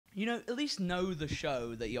At least know the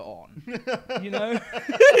show that you're on.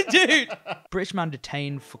 Dude. British man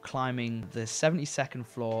detained for climbing the 72nd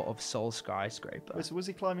floor of Seoul skyscraper. Wait, so was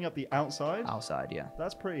he climbing up the outside? Outside, yeah.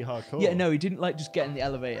 That's pretty hardcore. Yeah, no, he didn't just get in the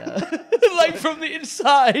elevator. From the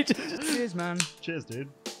inside. Cheers, man. Cheers, dude.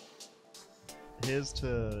 Here's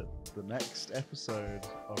to the next episode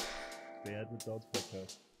of the Edward Dodds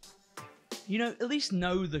podcast. At least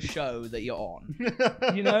know the show that you're on.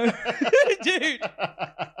 Dude.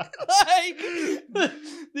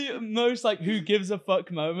 The most who gives a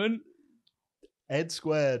fuck moment. Ed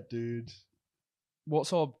squared, dude. What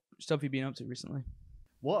sort of stuff have you been up to recently?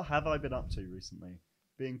 What have I been up to recently?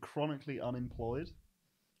 Being chronically unemployed.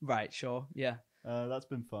 Right, sure, yeah. That's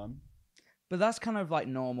been fun. But that's kind of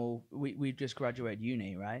normal. We just graduated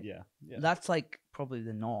uni, right? Yeah. That's probably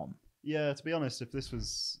the norm. Yeah, to be honest, if this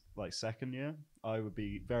was second year, I would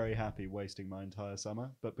be very happy wasting my entire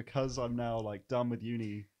summer. But because I'm now done with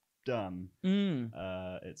uni,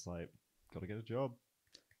 it's gotta get a job.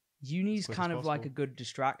 Uni's kind of a good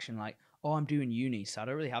distraction. I'm doing uni, so I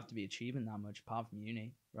don't really have to be achieving that much apart from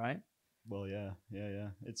uni, right? Well, yeah.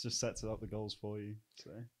 It just sets up the goals for you.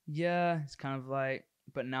 So yeah, it's kind of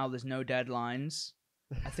but now there's no deadlines.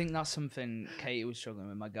 I think that's something Katie was struggling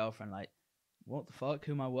with, my girlfriend. What the fuck?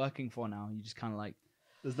 Who am I working for now? You just kind of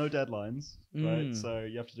there's no deadlines, right? So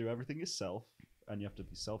you have to do everything yourself, and you have to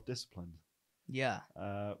be self-disciplined. Yeah.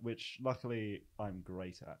 Which luckily I'm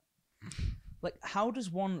great at. How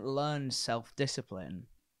does one learn self-discipline?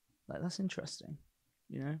 That's interesting.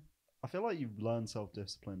 I feel like you learn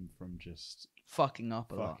self-discipline from just fucking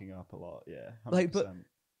up a lot. Yeah. 100%. But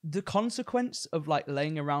the consequence of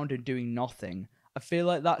laying around and doing nothing, I feel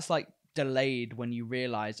like that's delayed when you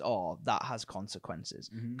realize, that has consequences,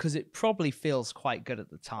 because it probably feels quite good at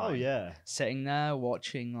the time. Oh yeah, sitting there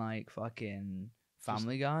watching fucking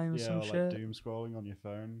Family Guy or some shit. Doom scrolling on your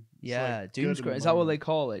phone. It's doom scrolling. Is that what they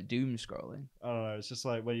call it? Doom scrolling. I don't know. It's just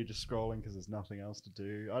when you're just scrolling because there's nothing else to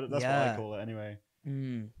do. That's what I call it anyway.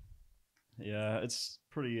 Yeah, it's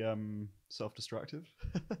pretty self-destructive.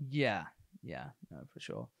 yeah, no, for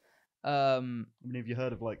sure. Have you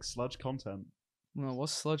heard of sludge content? Well,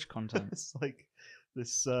 what's sludge content? It's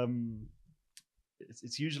this.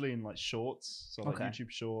 It's usually in shorts, so YouTube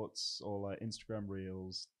Shorts or Instagram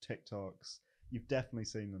Reels, TikToks. You've definitely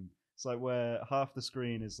seen them. It's where half the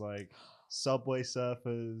screen is Subway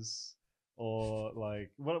Surfers or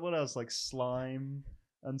what else, slime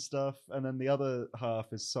and stuff, and then the other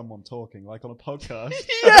half is someone talking on a podcast.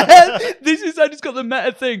 Yeah, I just got the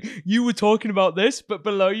meta thing. You were talking about this, but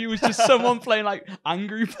below you was just someone playing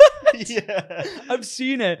Angry Birds. Yeah, I've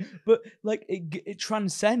seen it, but it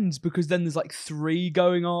transcends because then there's 3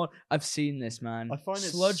 going on. I've seen this, man. I find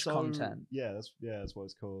it sludge content. Yeah, that's what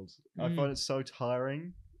it's called. I find it so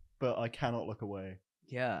tiring, but I cannot look away.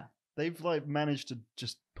 Yeah. They've managed to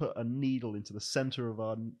just put a needle into the center of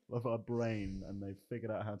our brain, and they've figured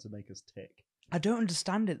out how to make us tick. I don't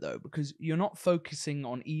understand it though, because you're not focusing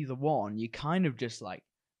on either one. You kind of just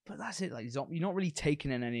but that's it. You're not really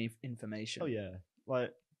taking in any information. Oh yeah,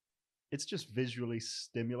 it's just visually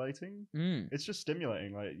stimulating. It's just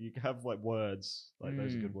stimulating. You have words,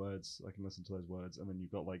 those are good words. I can listen to those words, and then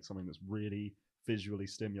you've got something that's really visually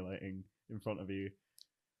stimulating in front of you.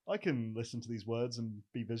 I can listen to these words and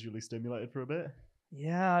be visually stimulated for a bit.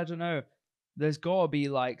 Yeah, I don't know. There's got to be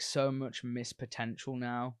so much missed potential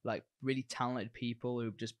now. Really talented people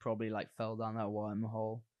who've just probably fell down that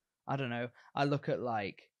wormhole. I don't know. I look at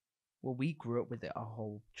we grew up with it our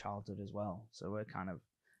whole childhood as well. So we're kind of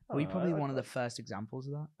probably one of the first examples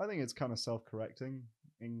of that. I think it's kind of self-correcting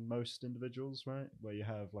in most individuals, right? Where you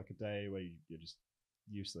have a day where you're just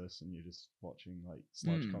useless and you're just watching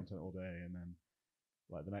sludge content all day, and then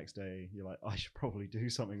the next day you're I should probably do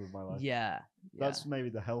something with my life. Yeah. That's maybe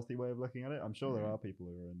the healthy way of looking at it. I'm sure there are people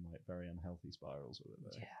who are in very unhealthy spirals with it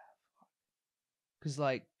though. Yeah. Because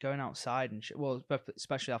going outside and shit, well,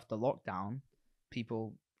 especially after lockdown,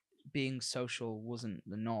 people being social wasn't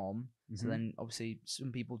the norm. So then obviously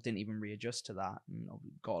some people didn't even readjust to that and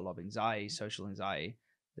got a lot of anxiety, social anxiety.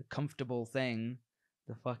 The comfortable thing,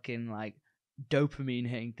 the fucking dopamine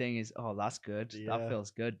hitting thing is, that's good. Yeah, that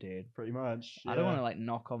feels good, dude. Pretty much. I don't want to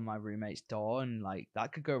knock on my roommate's door and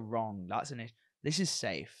that could go wrong. That's an issue. This is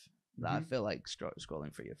safe. I feel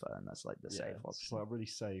scrolling through your phone, that's the safe option. It's a really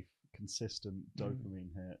safe, consistent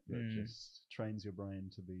dopamine hit that just trains your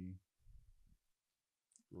brain to be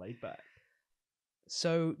laid back.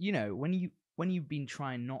 So when you've been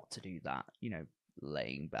trying not to do that,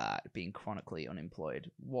 laying back, being chronically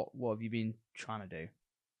unemployed, what have you been trying to do?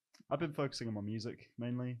 I've been focusing on my music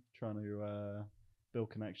mainly, trying to build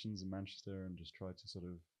connections in Manchester and just try to sort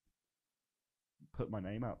of put my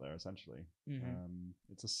name out there essentially.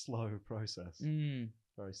 It's a slow process,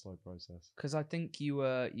 very slow process. Because I think you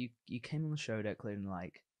came on the show, Declan,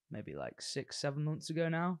 like maybe like 6-7 months ago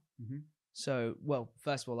now. So, well,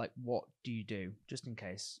 first of all, like, what do you do, just in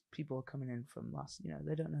case people are coming in from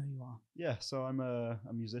they don't know who you are? Yeah, so I'm a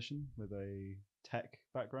musician with a tech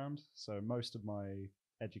background. So most of my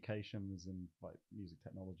education is in like music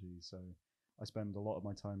technology. So I spend a lot of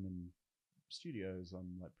my time in studios on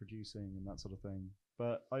like producing and that sort of thing.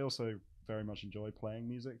 But I also very much enjoy playing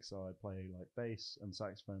music. So I play like bass and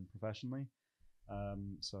saxophone professionally.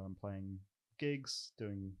 So I'm playing gigs,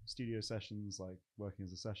 doing studio sessions, like working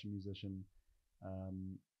as a session musician,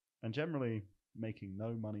 and generally making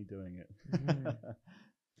no money doing it.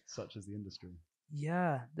 Such as the industry.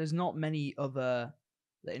 Yeah, there's not many other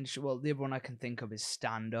well, the other one I can think of is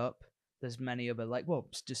stand up. There's many other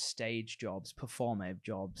just stage jobs, performative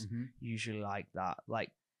jobs, usually like that.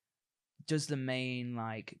 Like, does the main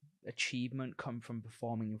like achievement come from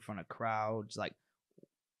performing in front of crowds? Like,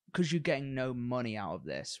 because you're getting no money out of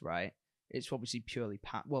this, right? It's obviously purely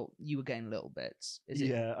well, you were getting little bits.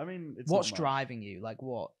 Yeah, I mean, it's what's driving you? Like,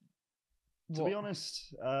 what? To be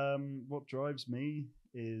honest, what drives me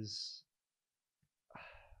is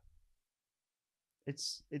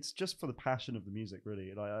it's just for the passion of the music,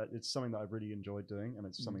 really. Like, it's something that I've really enjoyed doing, and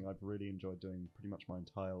it's something I've really enjoyed doing pretty much my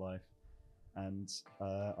entire life. And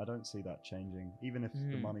I don't see that changing, even if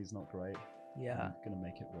the money's not great. Yeah, I'm gonna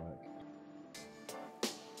make it work.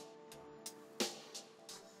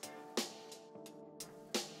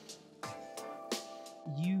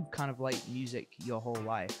 You kind of like music your whole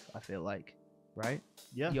life, I feel like, right?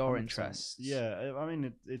 Yeah, your 100%. interests. Yeah, I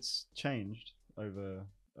mean it's changed over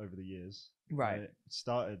the years. Right. I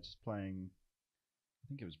started playing, I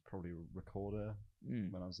think it was probably a recorder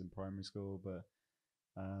when I was in primary school, but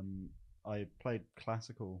I played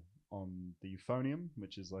classical on the euphonium,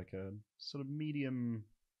 which is like a sort of medium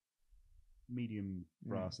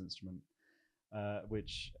brass instrument,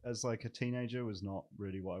 which as like a teenager was not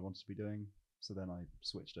really what I wanted to be doing. So then I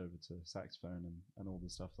switched over to saxophone and all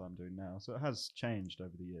the stuff that I'm doing now. So it has changed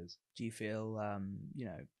over the years. Do you feel,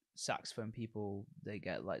 saxophone people, they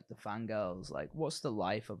get like the fangirls? Like, what's the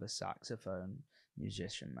life of a saxophone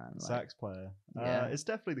musician, man? Like, sax player. Yeah. It's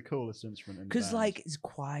definitely the coolest instrument in the because band. like it's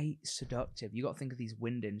quite seductive. You got to think of these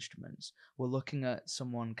wind instruments. We're looking at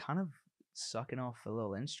someone kind of sucking off a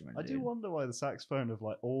little instrument. I do wonder why the saxophone of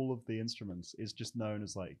like all of the instruments is just known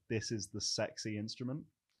as like, this is the sexy instrument.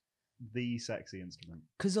 The sexy instrument.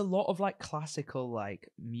 Because a lot of like classical like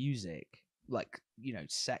music, like,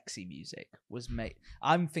 sexy music was made.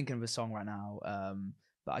 I'm thinking of a song right now,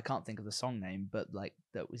 but I can't think of the song name, but like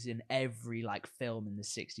that was in every like film in the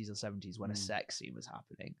 60s or 70s when a sexy was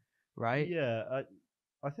happening, right? Yeah,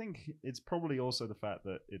 I think it's probably also the fact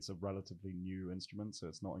that it's a relatively new instrument, so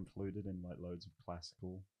it's not included in like loads of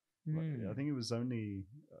classical. I think it was only,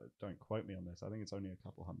 don't quote me on this, I think it's only a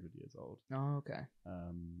couple 100 years old. Oh, okay.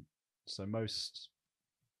 So most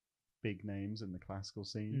big names in the classical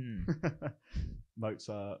scene,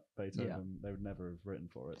 Mozart, Beethoven, they would never have written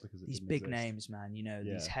for it because it these didn't big exist. names, man.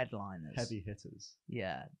 These headliners, heavy hitters.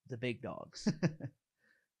 Yeah, the big dogs.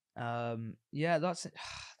 Yeah, that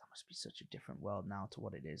must be such a different world now to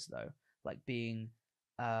what it is, though. Like being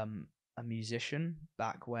a musician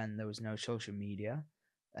back when there was no social media,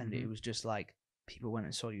 and it was just like people went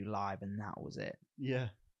and saw you live, and that was it. Yeah.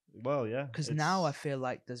 Well, yeah. Because now I feel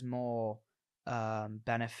like there's more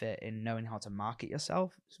benefit in knowing how to market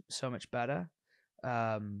yourself so much better.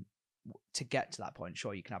 To get to that point,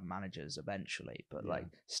 sure, you can have managers eventually, but like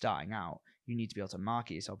starting out, you need to be able to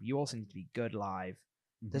market yourself. You also need to be good live.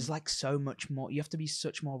 There's like so much more. You have to be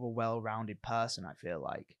such more of a well-rounded person, I feel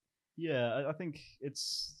like. Yeah, I think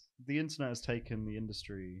it's the internet has taken the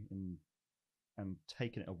industry and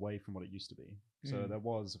taken it away from what it used to be. So there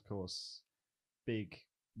was, of course, big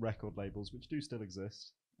record labels which do still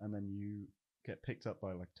exist, and then you get picked up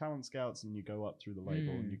by like talent scouts and you go up through the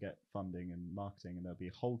label and you get funding and marketing, and there'll be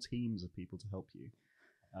whole teams of people to help you.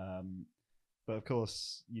 But of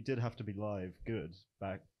course you did have to be live good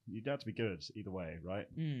back. You'd have to be good either way, right?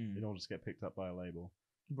 In order to get picked up by a label,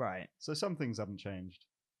 right? So some things haven't changed.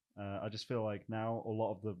 I just feel like now a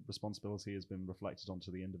lot of the responsibility has been reflected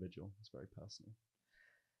onto the individual. It's very personal.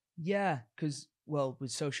 Yeah, because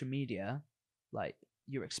with social media, like,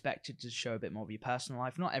 you're expected to show a bit more of your personal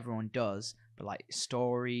life. Not everyone does, but like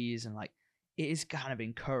stories, and like it is kind of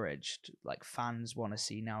encouraged. Like, fans want to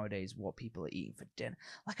see nowadays what people are eating for dinner.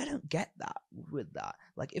 Like, I don't get that with that.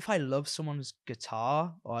 Like, if I love someone's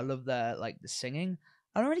guitar or I love their like the singing,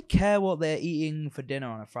 I don't really care what they're eating for dinner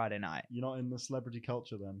on a Friday night. You're not in the celebrity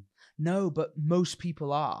culture then? No, but most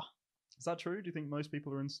people are. Is that true? Do you think most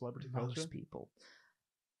people are in celebrity culture? Most people.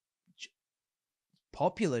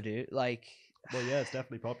 Popular, dude. Like, well, yeah, it's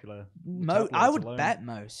definitely popular. I would bet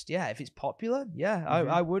most. Yeah, if it's popular, yeah,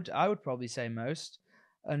 I would probably say most.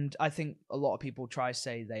 And I think a lot of people try to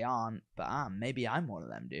say they aren't, but maybe I'm one of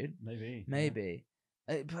them, dude. Maybe.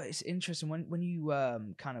 Yeah. But it's interesting when you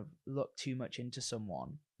kind of look too much into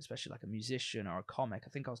someone, especially like a musician or a comic.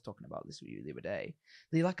 I think I was talking about this with you the other day.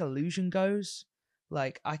 The like illusion goes.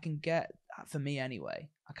 Like I can get, for me anyway,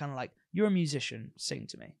 I kind of like, you're a musician, sing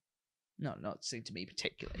to me. No, not sing to me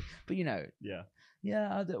particularly, but you know. Yeah.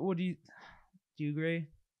 What do you agree?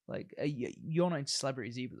 Like, you're not into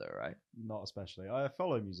celebrities either, though, right? Not especially. I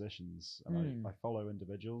follow musicians and I follow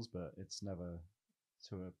individuals, but it's never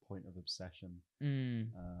to a point of obsession.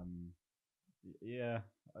 Yeah,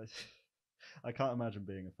 I can't imagine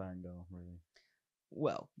being a fangirl, really.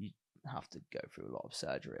 Well, you have to go through a lot of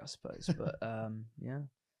surgery, I suppose. But yeah.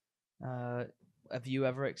 Have you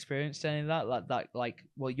ever experienced any of that? Like,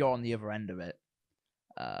 well, you're on the other end of it.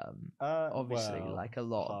 Obviously, well, like a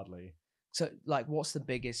lot. Hardly. So, like, what's the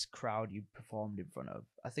biggest crowd you performed in front of?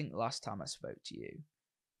 I think last time I spoke to you,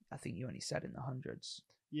 I think you only said in the hundreds.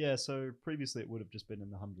 Yeah, so previously it would have just been in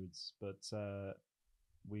the hundreds, but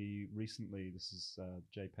we recently, this is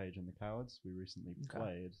Jay Page and the Cowards, we recently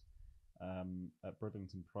played at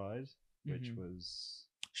Bridlington Pride, which was...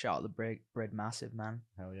 Shout out the Brid Massive, man.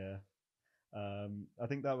 Hell yeah. I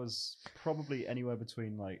think that was probably anywhere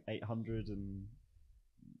between like 800 to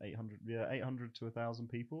 1,000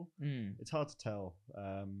 people. It's hard to tell.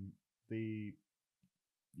 They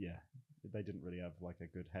didn't really have like a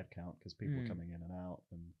good head count because people were coming in and out,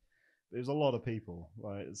 and it was a lot of people.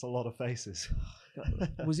 Like, it's a lot of faces.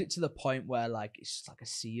 Was it to the point where like it's just like a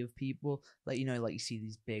sea of people? Like, you know, like you see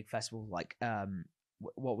these big festivals like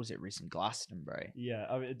what was it recent, Glastonbury? Yeah,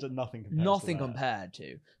 I mean, it did nothing compared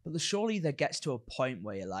to. But surely there gets to a point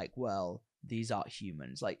where you're like, well, these aren't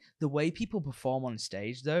humans. Like, the way people perform on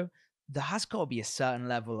stage, though, there has got to be a certain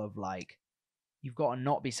level of like, you've got to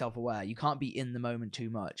not be self-aware. You can't be in the moment too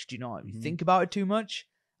much. Do you know what? If you think about it too much,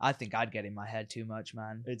 I think I'd get in my head too much,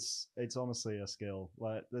 man. It's honestly a skill.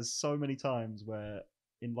 Like, there's so many times where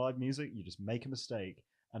in live music you just make a mistake,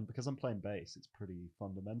 and because I'm playing bass, it's pretty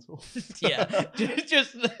fundamental. Yeah,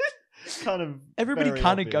 just kind of everybody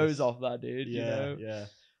kind of goes off that, dude. Yeah, you know? Yeah.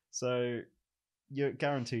 So you're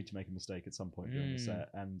guaranteed to make a mistake at some point during the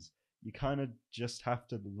set, and you kind of just have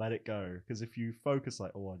to let it go, because if you focus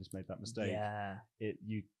like, oh, I just made that mistake,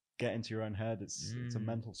 you get into your own head. It's a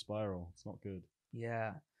mental spiral. It's not good.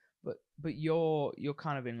 Yeah. But you're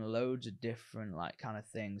kind of in loads of different like kind of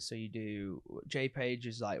things. So you do J Page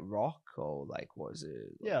is like rock, or like what is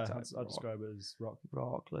it? Like, yeah, I'd describe it as rock.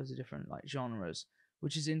 Loads of different like genres,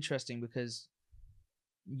 which is interesting because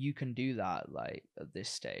you can do that like at this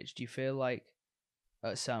stage. Do you feel like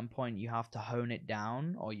at a certain point you have to hone it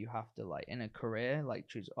down, or you have to like in a career like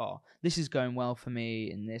choose, oh, this is going well for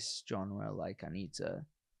me in this genre, like I need to,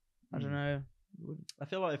 I don't know. I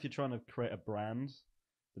feel like if you're trying to create a brand,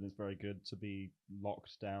 then it's very good to be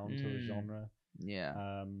locked down to a genre.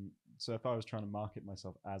 Yeah. So if I was trying to market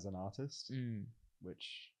myself as an artist,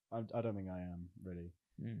 which I don't think I am really,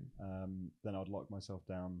 then I'd lock myself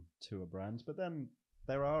down to a brand. But then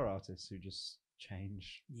there are artists who just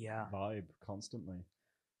change vibe constantly.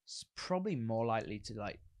 It's probably more likely to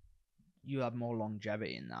like, you have more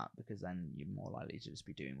longevity in that, because then you're more likely to just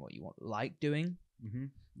be doing what you like doing.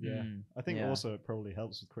 Yeah. I think also it probably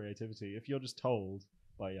helps with creativity. If you're just told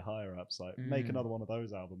by your higher ups, like, make another one of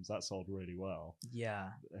those albums, that sold really well. Yeah.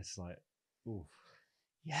 It's like, oof.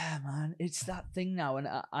 Yeah, man. It's that thing now, and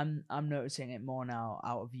I'm noticing it more now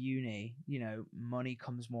out of uni. You know, money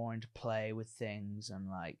comes more into play with things,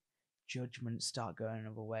 and like judgments start going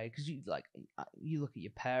another way, because you look at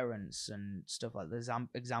your parents and stuff like, there's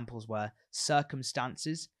examples where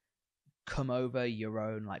circumstances come over your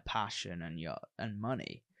own like passion and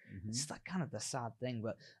money. It's like kind of the sad thing,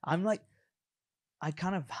 but I'm like, I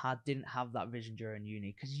kind of didn't have that vision during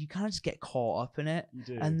uni, because you kind of just get caught up in it. You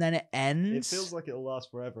do. And then it ends. It feels like it'll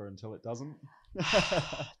last forever until it doesn't. Dude.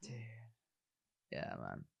 Yeah,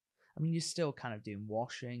 man. I mean, you're still kind of doing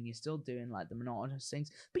washing. You're still doing like the monotonous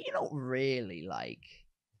things, but you're not really like.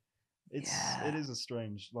 It is a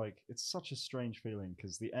strange, like, it's such a strange feeling,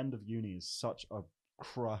 because the end of uni is such a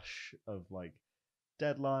crush of like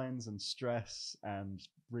deadlines and stress and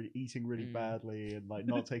eating really badly and like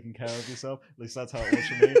not taking care of yourself. At least that's how it was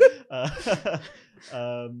for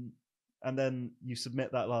me. And then you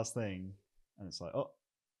submit that last thing, and it's like, oh,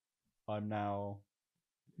 I'm now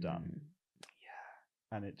done.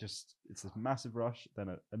 Yeah. And it's this massive rush, then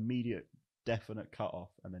an immediate, definite cut off,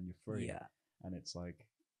 and then you're free. Yeah. And it's like,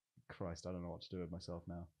 Christ, I don't know what to do with myself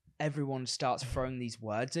now. Everyone starts throwing these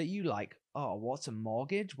words at you like, oh, what's a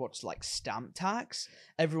mortgage? What's like stamp tax?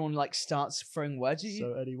 Everyone like starts throwing words at you.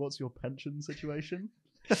 So Eddie, what's your pension situation?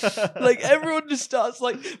 Like everyone just starts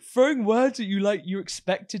like throwing words at you like you're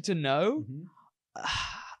expected to know.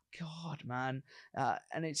 God, man.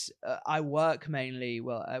 And it's I work mainly,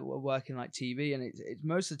 well, I work in like TV, and it's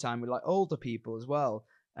most of the time with like older people as well.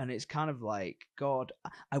 And it's kind of like, God,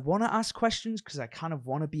 I want to ask questions because I kind of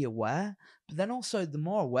want to be aware. But then also, the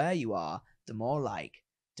more aware you are, the more like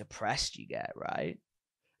depressed you get, right?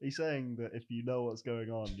 Are you saying that if you know what's going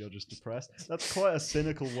on, you're just depressed? That's quite a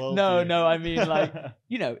cynical worldview. No, I mean, like,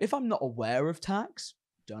 you know, if I'm not aware of tax,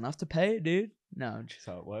 don't have to pay it, dude. No. That's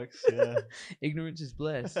how it works, yeah. Ignorance is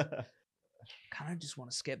bliss. Kind of just want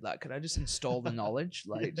to skip that. Could I just install the knowledge?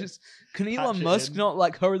 Like, just can Elon Musk not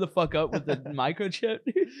like hurry the fuck up with the microchip?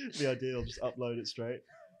 The ideal, just upload it straight.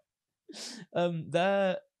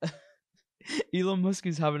 Elon Musk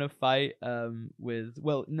is having a fight with.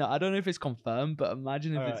 Well, no, I don't know if it's confirmed, but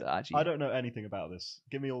imagine if it's actually. I don't know anything about this.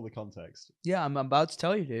 Give me all the context. Yeah, I'm about to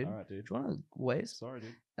tell you, dude. All right, dude. Do you want to wait? Sorry,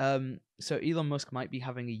 dude. So Elon Musk might be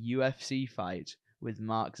having a UFC fight with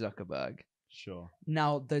Mark Zuckerberg. Sure.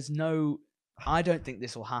 Now, there's no. I don't think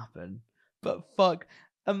this will happen, but fuck,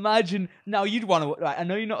 imagine. Now, you'd want to. Right, I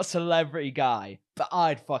know you're not a celebrity guy, but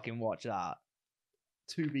I'd fucking watch that.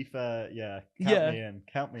 To be fair, yeah.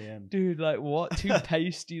 Count me in. Dude, like, what? Too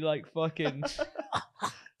pasty, like, fucking.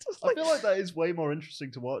 I feel like that is way more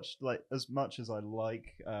interesting to watch. Like, as much as I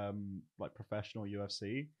like professional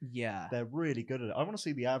UFC, yeah, they're really good at it. I want to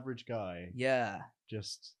see the average guy,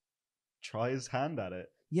 just try his hand at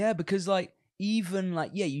it. Yeah, because like even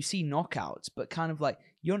like you see knockouts, but kind of like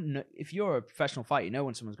if you're a professional fighter, you know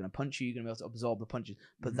when someone's going to punch you, you're going to be able to absorb the punches.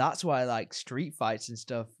 But that's why like street fights and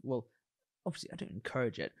stuff. Well, obviously I don't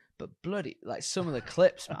encourage it, but bloody like some of the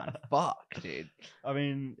clips, man, fuck, dude. I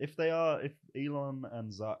mean, if Elon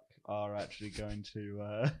and Zuck are actually going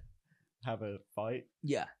to have a fight,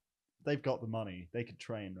 they've got the money. They could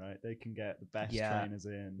train, right? They can get the best trainers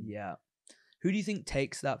in. Yeah. Who do you think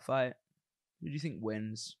takes that fight? Who do you think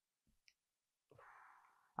wins?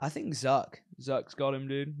 I think Zuck. Zuck's got him,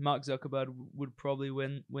 dude. Mark Zuckerberg would probably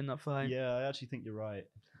win that fight. Yeah, I actually think you're right.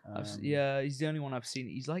 He's the only one I've seen.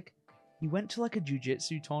 He's like, he went to like a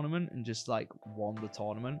jiu-jitsu tournament and just like won the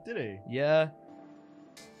tournament. Did he? Yeah.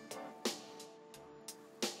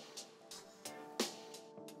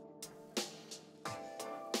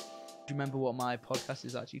 Do you remember what my podcast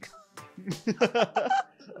is actually called?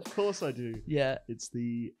 Of course I do. Yeah. It's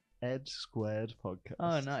the Ed Squared podcast.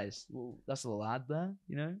 Oh, nice. Well, that's a little ad there,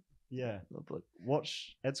 you know? Yeah.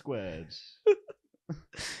 Watch Ed Squared.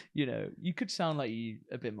 You know, you could sound like you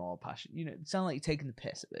a bit more passionate. You know, sound like you're taking the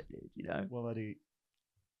piss a bit, dude, you know? Well, Eddie,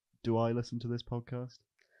 do I listen to this podcast?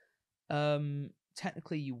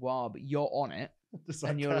 Technically you are, but you're on it.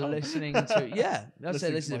 And you're listening to... Yeah, that's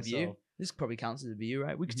it. This is a view. This probably counts as a view,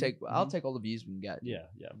 right? We could take... I'll take all the views we can get. Yeah.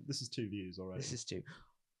 This is 2 views already. This is 2.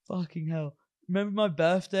 Fucking hell. Remember my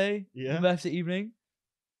birthday? Yeah. My birthday evening?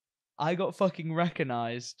 I got fucking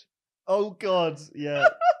recognized. Oh, God. Yeah.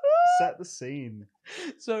 Set the scene.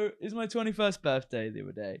 So, it's my 21st birthday the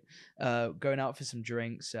other day. Going out for some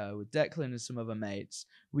drinks with Declan and some other mates.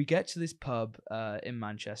 We get to this pub in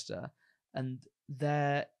Manchester, and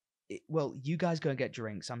you guys go and get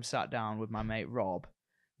drinks. I'm sat down with my mate Rob.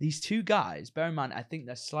 These 2 guys, bear in mind, I think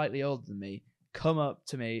they're slightly older than me, come up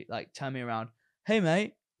to me, like, turn me around. Hey,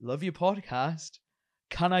 mate, love your podcast.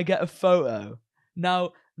 Can I get a photo?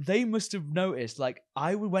 Now, they must have noticed, like,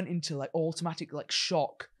 I went into, like, automatic, like,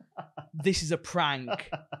 shock. This is a prank.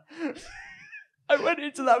 I went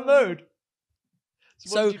into that mode.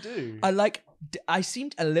 So what did you do? I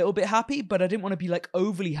seemed a little bit happy, but I didn't want to be, like,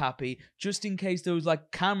 overly happy, just in case there was, like,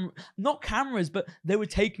 not cameras, but they were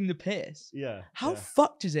taking the piss. Yeah. How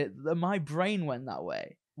fucked is it that my brain went that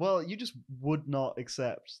way? Well, you just would not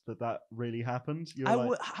accept that really happened.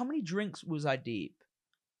 How many drinks was I deep?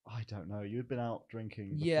 I don't know. You had been out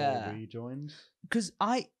drinking before we joined. Because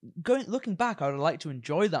looking back, I would have liked to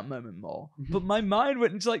enjoy that moment more. But my mind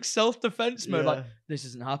went into like self-defense mode. Like, this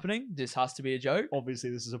isn't happening. This has to be a joke. Obviously,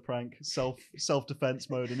 this is a prank. Self-defense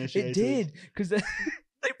mode initiated. It did, because they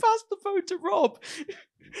passed the phone to Rob.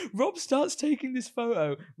 Rob starts taking this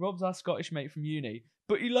photo. Rob's our Scottish mate from uni,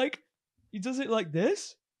 but he does it like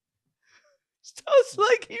this. Starts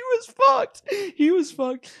like he was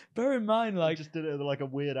fucked. Bear in mind, like, just did it at like a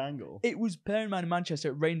weird angle. It was, bear in mind, in Manchester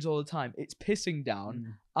it rains all the time. It's pissing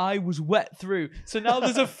down. I was wet through. So now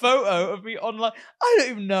there's a photo of me online. I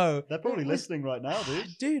don't even know. They're probably listening right now,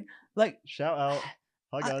 dude. Dude, like, shout out.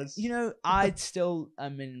 Hi guys. I'd still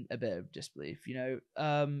am in a bit of disbelief,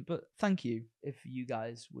 but thank you if you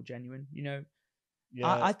guys were genuine, Yeah.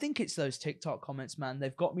 I think it's those TikTok comments, man.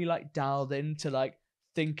 They've got me like dialed into like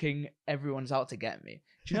thinking everyone's out to get me.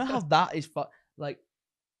 Do you know how that is like,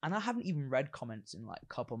 and I haven't even read comments in like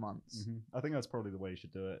a couple months. I think that's probably the way you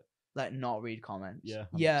should do it. Like not read comments. Yeah,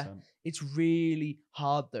 100%. Yeah. It's really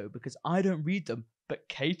hard though because I don't read them, but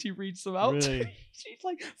Katie reads them out. Really? She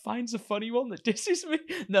like finds a funny one that disses me.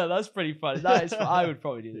 No, that's pretty funny. That is. I would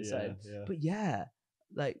probably do the same. Yeah. But yeah,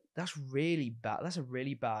 like that's really bad. That's a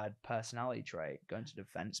really bad personality trait. Going to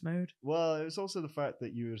defense mode. Well, it was also the fact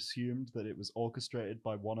that you assumed that it was orchestrated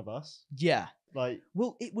by one of us. Yeah. Like,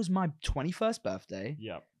 well, it was my 21st birthday.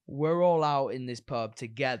 Yeah. We're all out in this pub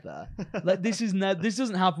together. Like this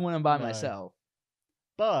doesn't happen when I'm by myself.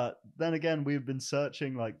 But then again, we've been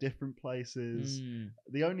searching like different places.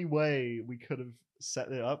 The only way we could have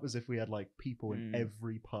set it up was if we had like people in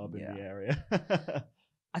every pub in the area.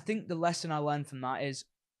 I think the lesson I learned from that is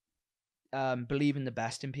believe in the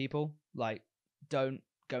best in people. Like, don't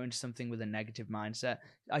go into something with a negative mindset.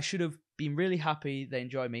 I should have been really happy they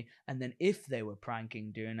enjoyed me, and then if they were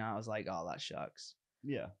pranking doing that, I was like, oh, that sucks.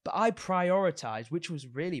 Yeah. But I prioritized, which was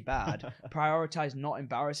really bad, prioritized not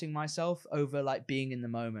embarrassing myself over like being in the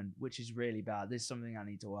moment, which is really bad. This is something I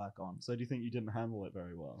need to work on. So do you think you didn't handle it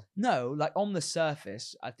very well? No, like on the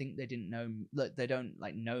surface, I think they didn't know, like they don't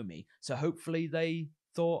like know me. So hopefully they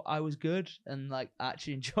thought I was good and like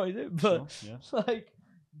actually enjoyed it. But Sure, yeah. like,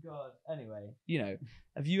 God, anyway,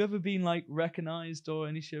 have you ever been like recognized or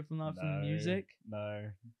any shit from that from music? No.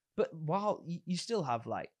 But while you still have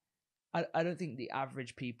like, I don't think the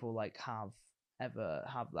average people like ever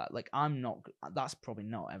have that. Like that's probably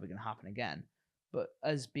not ever going to happen again. But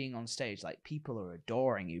as being on stage, like people are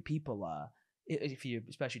adoring you. People are, if you're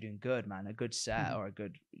especially doing good, man, a good set or a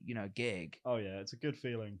good, gig. Oh yeah, it's a good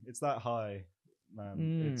feeling. It's that high,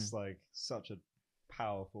 man. It's like such a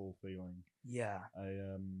powerful feeling. Yeah.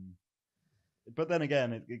 But then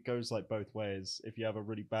again, it goes like both ways. If you have a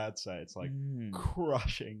really bad set, it's like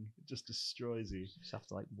crushing. It just destroys you. You just have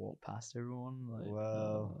to like walk past everyone. Like,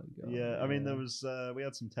 well, yeah. I mean, there was we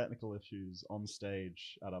had some technical issues on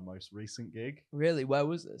stage at our most recent gig. Really? Where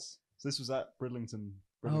was this? So this was at Bridlington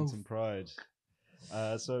Pride.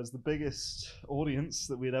 So it was the biggest audience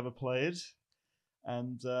that we'd ever played,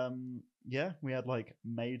 and yeah, we had like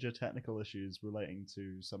major technical issues relating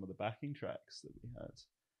to some of the backing tracks that we had.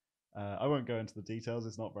 I won't go into the details,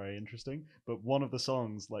 it's not very interesting, but one of the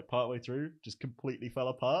songs, like partway through, just completely fell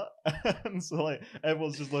apart. And so like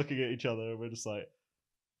everyone's just looking at each other and we're just like,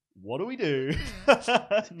 what do we do?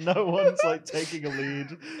 No one's like taking a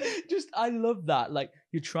lead. I love that. Like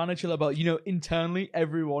you're trying to chill about, internally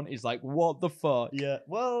everyone is like, what the fuck? Yeah.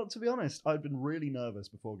 Well, to be honest, I'd been really nervous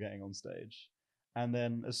before getting on stage. And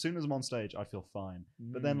then as soon as I'm on stage, I feel fine.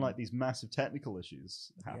 But then like these massive technical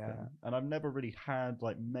issues happen. And I've never really had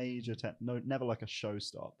like major never like a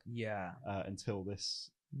showstop. Yeah. Until this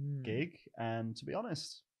gig. And to be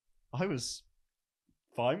honest, I was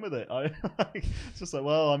fine with it. It's just like,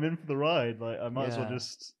 well, I'm in for the ride. Like I might as well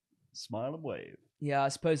just smile and wave. Yeah, I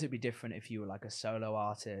suppose it'd be different if you were like a solo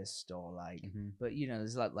artist or like, but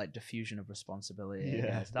there's like diffusion of responsibility.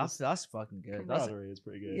 Yeah, that's fucking good. Camaraderie is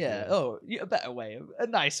pretty good. Yeah. Oh, a better way, a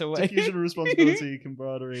nicer way. Diffusion of responsibility,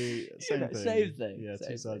 camaraderie, same thing. Same thing. Yeah, same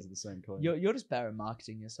two sides thing. of the same coin. You're just better at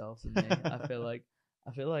marketing yourself than me. I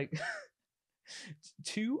feel like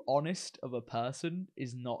too honest of a person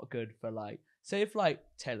is not good for like. Say if like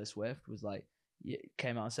Taylor Swift was like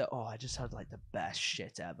came out and said, "Oh, I just had like the best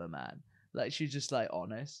shit ever, man." Like she's just like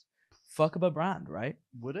honest. Fuck up a brand, right?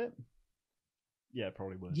 Would it? Yeah,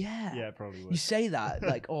 probably would. Yeah, probably would. You say that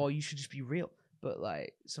like, oh, you should just be real, but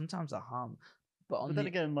like sometimes I harm. But then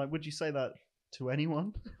again, like, would you say that to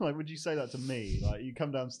anyone? Like, would you say that to me? Like, you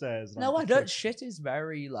come downstairs. And no, I don't. Shit is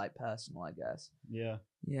very like personal, I guess. Yeah.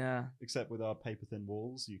 Yeah. Except with our paper thin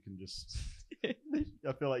walls, you can just.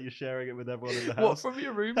 I feel like you're sharing it with everyone in the house. What, from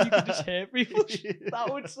your room you can just hear people?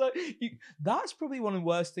 That would suck. That's probably one of the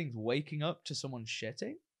worst things. Waking up to someone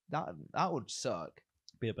shitting. That would suck.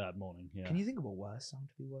 Be a bad morning. Yeah. Can you think of a worse sound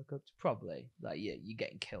to be woke up to? Probably like you're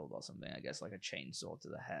getting killed or something. I guess like a chainsaw to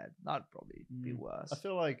the head. That'd probably be worse. I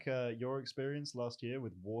feel like your experience last year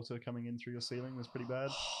with water coming in through your ceiling was pretty bad.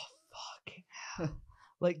 Oh fucking hell!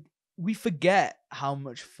 Like. We forget how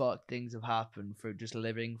much fucked things have happened through just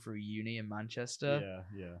living through uni in Manchester.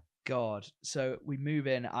 Yeah. God. So we move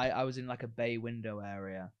in. I was in like a bay window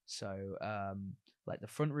area. So like the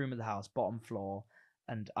front room of the house, bottom floor.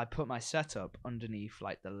 And I put my setup underneath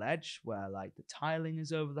like the ledge where like the tiling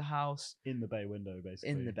is over the house. In the bay window, basically.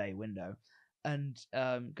 In the bay window. And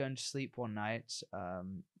going to sleep one night,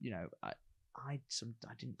 you know, I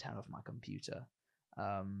didn't turn off my computer.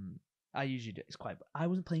 I usually do. It's quite. I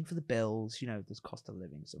wasn't playing for the bills. You know, there's cost of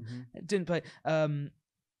living, so I didn't play.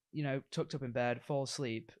 You know, tucked up in bed, fall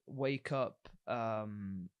asleep, wake up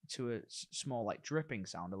to a small like dripping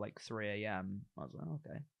sound at like 3 a.m. I was like,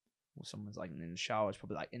 okay, well, someone's like in the shower. It's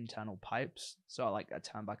probably like internal pipes. So I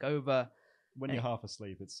turn back over. When you're half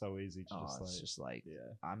asleep, it's so easy to just like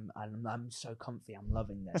yeah. I'm so comfy. I'm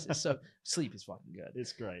loving this. It's so sleep is fucking good.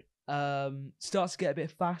 It's great. Starts to get a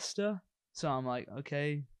bit faster, so I'm like,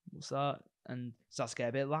 okay, what's that? And starts to get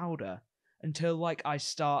a bit louder until like I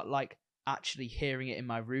start like actually hearing it in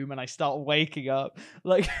my room, and I start waking up.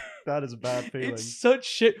 Like that is a bad feeling. It's such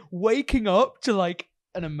shit. Waking up to like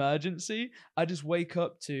an emergency. I just wake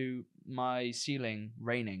up to my ceiling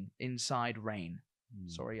raining, inside rain.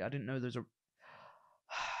 Sorry, I didn't know there's a.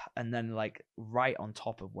 And then like right on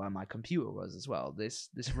top of where my computer was as well. This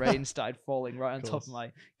rain started falling right on top of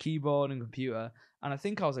my keyboard and computer. And I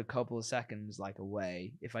think I was a couple of seconds like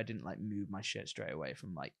away if I didn't like move my shit straight away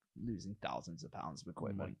from like losing thousands of pounds of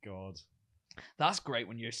equipment. Oh my god. That's great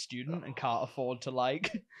when you're a student and can't afford to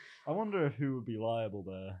like. I wonder who would be liable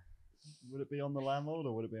there. Would it be on the landlord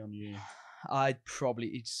or would it be on you?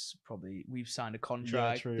 It's probably we've signed a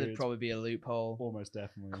contract. Yeah, there'd probably be a loophole. Almost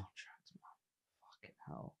definitely. Contract, man. Fucking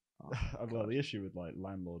hell. Oh, well, the issue with like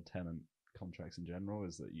landlord-tenant contracts in general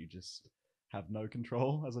is that you just have no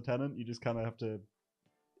control as a tenant. You just kind of have to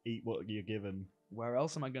eat what you're given. Where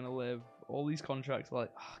else am I going to live? All these contracts are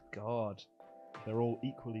like, oh, God. They're all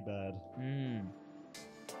equally bad.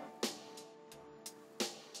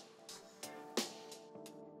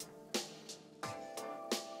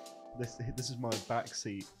 This is my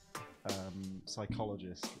backseat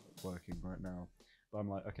psychologist working right now. But I'm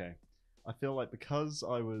like, okay, I feel like because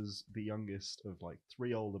I was the youngest of like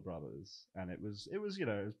 3 older brothers, and it was you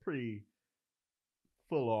know, it was pretty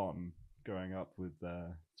full on growing up with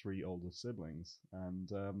 3 older siblings,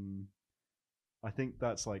 and I think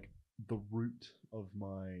that's like the root of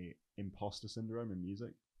my imposter syndrome in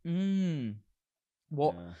music.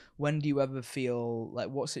 When do you ever feel like,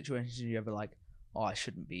 what situations do you ever like, oh, I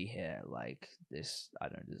shouldn't be here, like this, I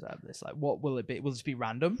don't deserve this? Like, what will it be? Will this be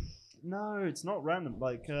random? No, it's not random.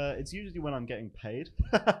 Like, it's usually when I'm getting paid.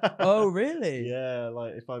 Oh, really? Yeah,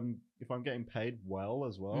 like if I'm getting paid well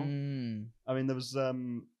as well. I mean, there was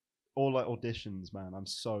all like auditions, man. I'm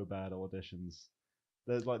so bad at auditions.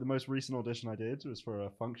 There's like the most recent audition I did was for a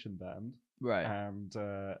function band, right? And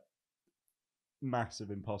massive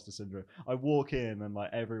imposter syndrome. I walk in and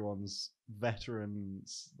like everyone's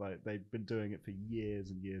veterans, like they've been doing it for years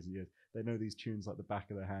and years and years. They know these tunes like the back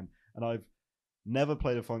of their hand, and I've never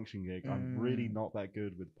played a function gig. I'm really not that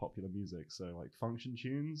good with popular music, so like function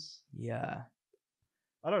tunes, yeah,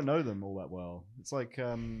 I don't know them all that well. It's like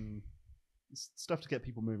stuff to get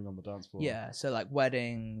people moving on the dance floor. Yeah, so like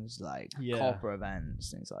weddings, like corporate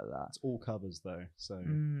events, things like that. It's all covers though. So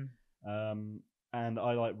and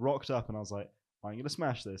I like rocked up and I was like, I'm gonna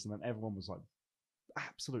smash this, and then everyone was like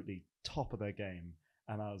absolutely top of their game,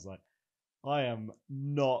 and I was like, I am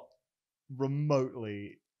not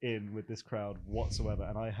remotely in with this crowd whatsoever.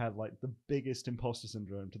 And I had like the biggest imposter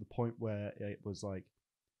syndrome to the point where it was like,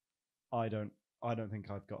 I don't think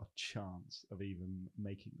I've got a chance of even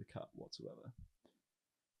making the cut whatsoever.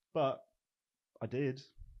 But I did.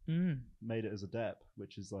 Made it as a dep,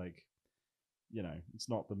 which is like, you know, it's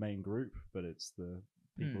not the main group, but it's the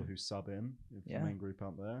people who sub in if the main group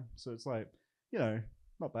aren't there. So it's like, you know,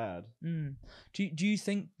 not bad. Do you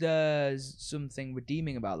think there's something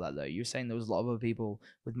redeeming about that though? You're saying there was a lot of other people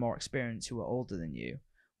with more experience who are older than you.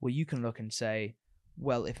 Well, you can look and say,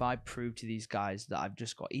 well, if I prove to these guys that I've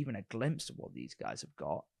just got even a glimpse of what these guys have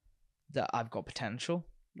got, that I've got potential.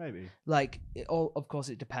 Maybe. Like, of course,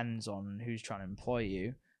 it depends on who's trying to employ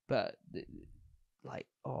you. But, like,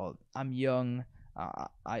 oh, I'm young.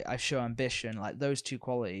 I show ambition. Like, those 2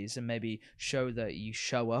 qualities, and maybe show that you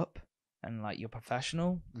show up and, like, you're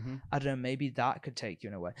professional. I don't know. Maybe that could take you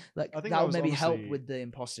in a way. Like, that would maybe help with the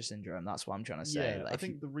imposter syndrome. That's what I'm trying to say. Yeah, like, I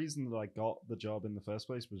think the reason that I got the job in the first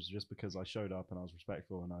place was just because I showed up and I was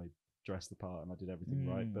respectful and I dressed the part and I did everything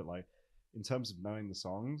right. But, like, in terms of knowing the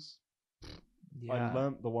songs, I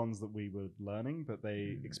learned the ones that we were learning, but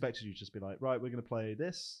they expected you to just be like, right, we're going to play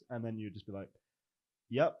this. And then you'd just be like,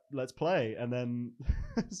 yep, let's play. And then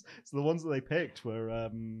so the ones that they picked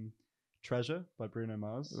were Treasure by Bruno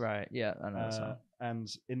Mars. Right, yeah, I know that song.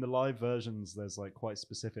 And in the live versions, there's like quite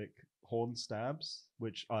specific horn stabs,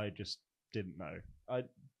 which I just didn't know.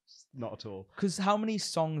 Not at all. Because how many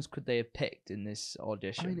songs could they have picked in this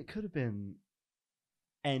audition? I mean, it could have been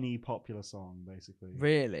any popular song, basically.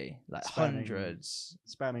 Really? Like Spanning- hundreds?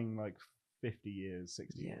 Spanning like 50 years,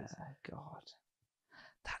 60 Yeah, years. God.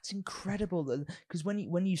 That's incredible. Because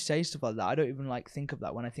when you say stuff like that, I don't even like think of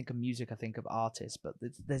that. When I think of music, I think of artists. But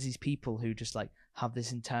there's these people who just like have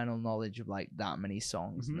this internal knowledge of like that many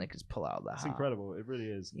songs, and they can just pull out their It's hat. incredible. It really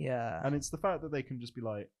is. Yeah. And it's the fact that they can just be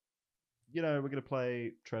like, you know, we're going to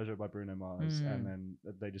play Treasure by Bruno Mars. And then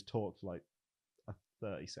they just talk for like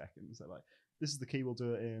 30 seconds. They're like, this is the key we'll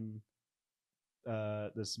do it in.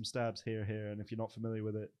 There's some stabs here. And if you're not familiar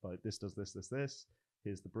with it, like this does this.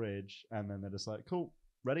 Here's the bridge. And then they're just like, cool,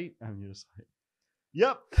 ready? And you're just like,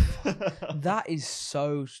 yep. That is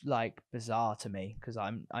so like bizarre to me because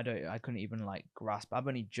I couldn't even like grasp. I've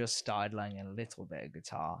only just started learning a little bit of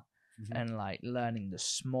guitar and like learning the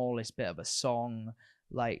smallest bit of a song.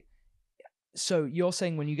 Like, so you're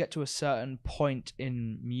saying when you get to a certain point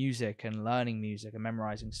in music and learning music and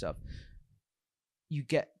memorizing stuff, you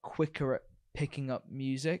get quicker at picking up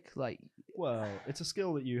music? Like, well, it's a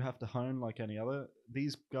skill that you have to hone like any other.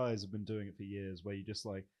 These guys have been doing it for years where you just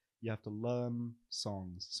like, you have to learn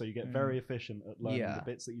songs. So you get very efficient at learning the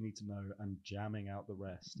bits that you need to know and jamming out the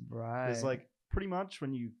rest. Right. There's like pretty much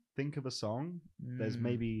when you think of a song, there's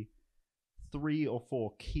maybe 3 or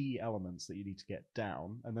 4 key elements that you need to get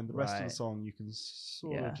down. And then the rest of the song you can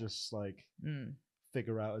sort of just like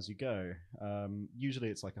figure out as you go. Usually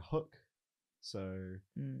it's like a hook. So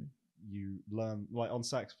you learn like on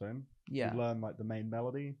saxophone, you learn like the main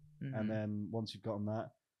melody. And then once you've gotten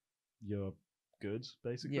that, you're good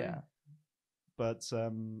basically. Yeah. But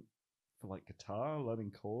for like guitar,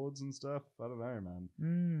 learning chords and stuff, I don't know,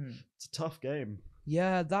 man. It's a tough game.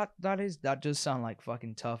 Yeah, that does sound like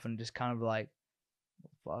fucking tough and just kind of like,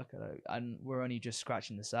 fuck, and we're only just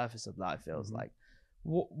scratching the surface of that. It feels like.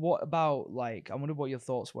 What about like? I wonder what your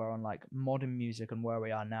thoughts were on like modern music and where we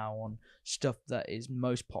are now on stuff that is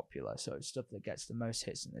most popular. So stuff that gets the most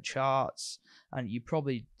hits in the charts. And you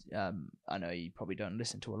probably, I know you probably don't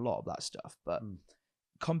listen to a lot of that stuff, but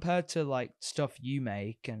compared to like stuff you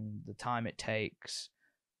make and the time it takes,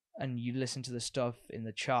 and you listen to the stuff in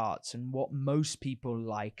the charts and what most people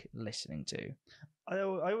like listening to. I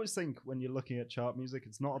always think when you're looking at chart music,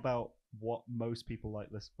 it's not about what most people like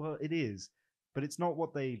listen. Well, it is. But it's not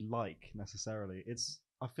what they like necessarily.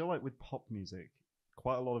 I feel like with pop music,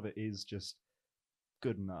 quite a lot of it is just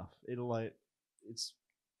good enough. It's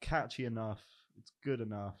catchy enough. It's good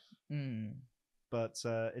enough. But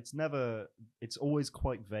it's always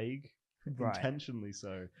quite vague, intentionally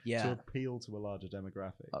so, to appeal to a larger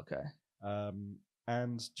demographic. Okay.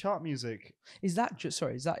 And chart music. Is that just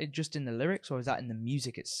in the lyrics or is that in the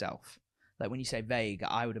music itself? Like when you say vague,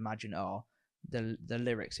 I would imagine, the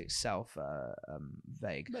lyrics itself are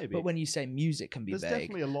vague. Maybe. But when you say music can be There's vague,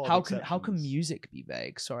 definitely a lot how of can music be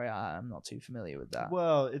vague? Sorry, I'm not too familiar with that.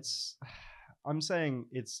 Well, I'm saying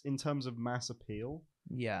it's in terms of mass appeal.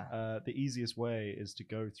 Yeah. The easiest way is to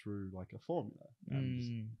go through like a formula.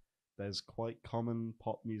 And there's quite common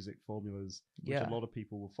pop music formulas which a lot of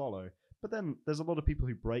people will follow. But then there's a lot of people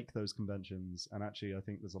who break those conventions, and actually I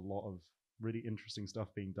think there's a lot of really interesting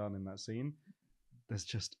stuff being done in that scene. There's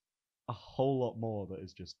just a whole lot more that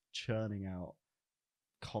is just churning out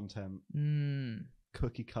content,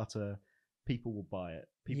 cookie cutter. People will buy it.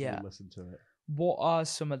 People will listen to it. What are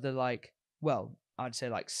some of the like, well, I'd say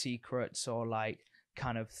like secrets or like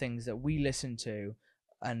kind of things that we listen to,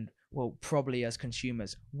 and well, probably as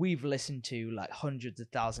consumers, we've listened to like hundreds of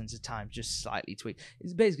thousands of times, just slightly tweaked.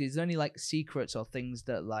 It's basically, there's only like secrets or things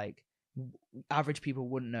that like average people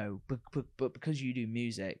wouldn't know, but because you do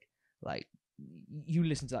music, like you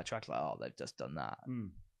listen to that track like, oh, they've just done that.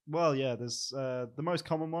 Well, yeah, there's the most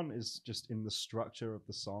common one is just in the structure of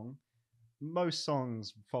the song. Most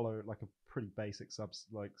songs follow like a pretty basic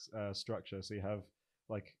structure. So you have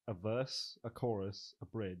like a verse, a chorus, a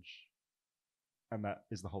bridge, and that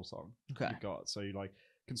is the whole song. Okay. You've got, so you like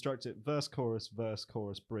construct it verse, chorus,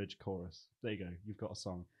 bridge, chorus. There you go. You've got a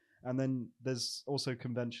song. And then there's also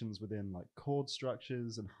conventions within like chord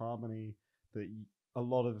structures and harmony that a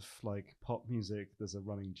lot of like pop music, there's a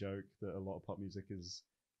running joke that a lot of pop music is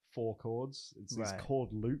 4 chords. It's these chord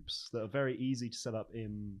loops that are very easy to set up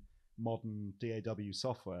in modern DAW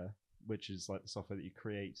software, which is like the software that you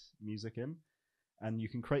create music in. And you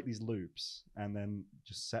can create these loops and then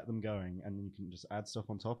just set them going, and then you can just add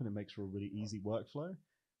stuff on top, and it makes for a really easy workflow,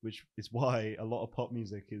 which is why a lot of pop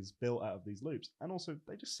music is built out of these loops. And also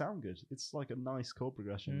they just sound good. It's like a nice chord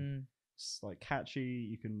progression. It's like catchy.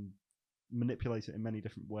 You can manipulate it in many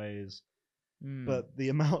different ways. But the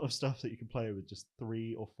amount of stuff that you can play with just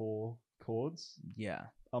 3 or 4 chords. Yeah.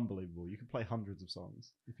 Unbelievable. You can play hundreds of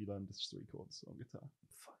songs if you learn just 3 chords on guitar.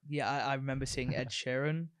 Yeah, I remember seeing Ed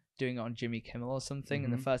Sheeran doing it on Jimmy Kimmel or something,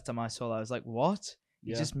 and the Mhm. first time I saw that, I was like, "What?"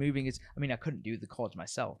 He's Yeah. just moving his. I mean, I couldn't do the chords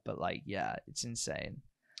myself, but like, yeah, it's insane.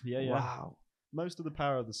 Yeah. Wow. Most of the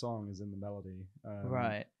power of the song is in the melody.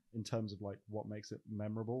 Right. In terms of like what makes it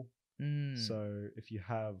memorable. Mm. So if you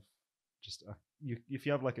have just if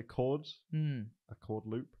you have like a chord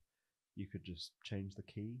loop, you could just change the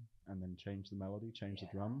key and then change the melody, change the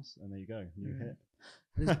drums, and there you go, new hit.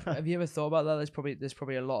 Have you ever thought about that? There's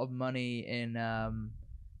probably a lot of money in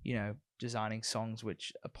designing songs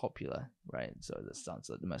which are popular, right? So that sounds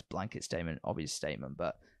like the most blanket statement, obvious statement,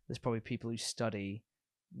 but there's probably people who study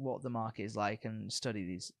what the market is like and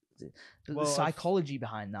study the psychology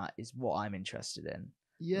behind that is what I'm interested in.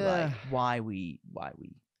 Yeah. Like why we.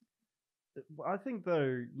 I think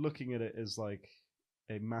though, looking at it as like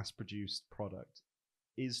a mass-produced product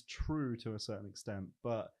is true to a certain extent,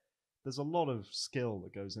 but there's a lot of skill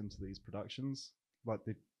that goes into these productions. Like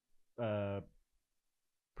the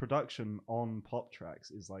production on pop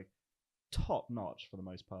tracks is like top notch for the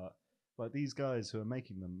most part. Like these guys who are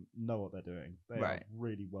making them know what they're doing. They are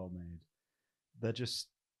really well made. They're just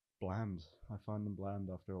bland. I find them bland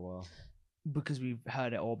after a while. Because we've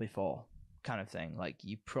heard it all before, kind of thing. Like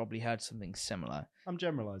you probably heard something similar. I'm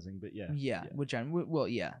generalizing, but yeah. Yeah. We're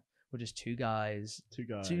just two guys,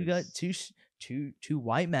 two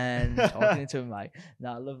white men talking to a mic.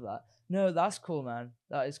 No, I love that. No, that's cool, man.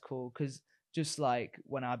 That is cool because just like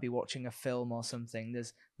when I'd be watching a film or something,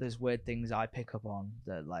 there's weird things I pick up on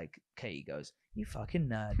that like Katie goes, "You fucking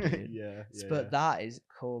nerd, dude." But that is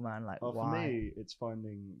cool, man. Like, for me, it's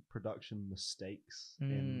finding production mistakes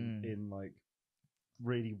in like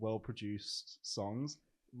really well produced songs.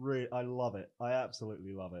 I love it. I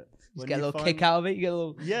absolutely love it. You get a little kick out of it. You get a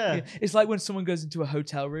little. Yeah. It's like when someone goes into a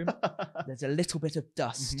hotel room. There's a little bit of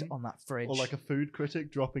dust on that fridge. Or like a food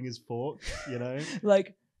critic dropping his fork. You know.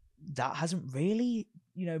 Like that hasn't really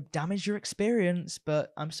damaged your experience,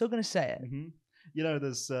 but I'm still gonna say it. Mm-hmm. You know,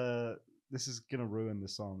 there's this is gonna ruin the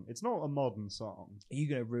song. It's not a modern song. Are you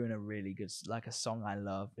gonna ruin a really good a song I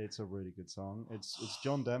love? It's a really good song. It's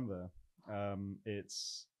John Denver.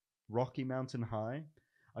 It's Rocky Mountain High.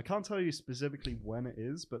 I can't tell you specifically when it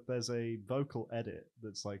is, but there's a vocal edit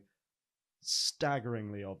that's like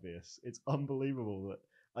staggeringly obvious. It's unbelievable that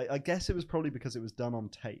I guess it was probably because it was done on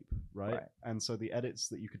tape, right? And so the edits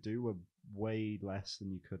that you could do were way less than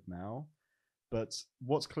you could now. But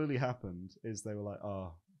what's clearly happened is they were like,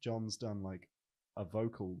 oh, John's done like a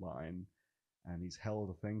vocal line and he's held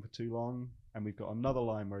a thing for too long. And we've got another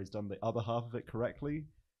line where he's done the other half of it correctly,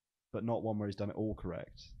 but not one where he's done it all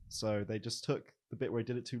correct. So they just took the bit where he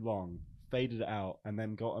did it too long, faded it out, and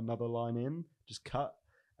then got another line in, just cut.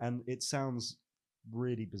 And it sounds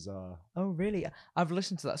really bizarre. Oh, really? I've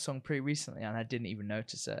listened to that song pretty recently and I didn't even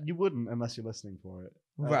notice it. You wouldn't unless you're listening for it.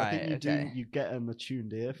 Right. I think you get an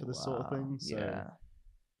attuned ear for this sort of thing. So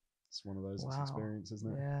it's one of those experiences,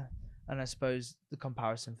 isn't it? Yeah. And I suppose the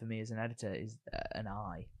comparison for me as an editor is an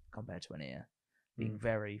eye compared to an ear. Being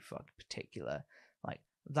very particular. Like,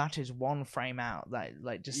 that is one frame out. That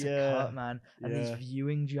like just a cut, man. And these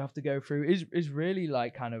viewings you have to go through is really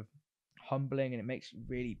like kind of humbling, and it makes you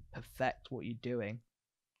really perfect what you're doing.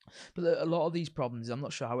 But a lot of these problems, I'm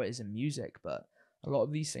not sure how it is in music, but a lot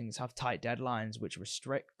of these things have tight deadlines which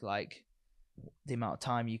restrict like the amount of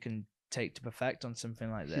time you can take to perfect on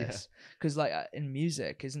something like this. Because like in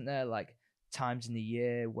music, isn't there like times in the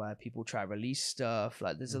year where people try to release stuff?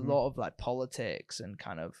 Like there's a lot of like politics and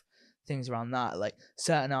kind of things around that. Like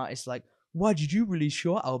certain artists like, why did you release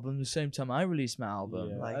your album the same time I released my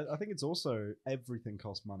album? Like, I think it's also everything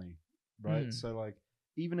costs money, right? So like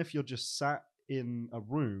even if you're just sat in a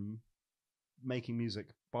room making music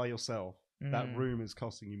by yourself, that room is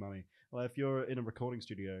costing you money. Well, if you're in a recording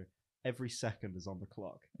studio, every second is on the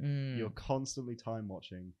clock. You're constantly time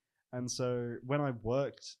watching. And so when I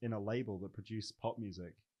worked in a label that produced pop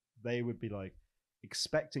music, they would be like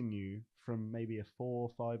expecting you from maybe a 4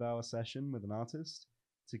 or 5 hour session with an artist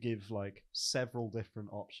to give like several different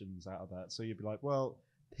options out of that. So you'd be like, well,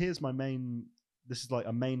 here's my main, this is like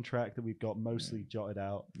a main track that we've got mostly jotted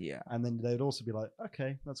out. Yeah. And then they'd also be like,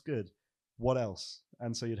 okay, that's good. What else?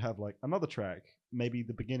 And so you'd have like another track, maybe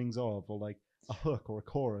the beginnings of, or like a hook or a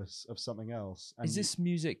chorus of something else. And is this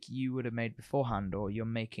music you would have made beforehand, or you're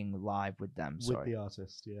making live with them? With the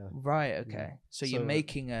artist, yeah. Right, okay. So you're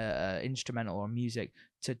making a instrumental or music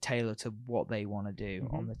to tailor to what they want to do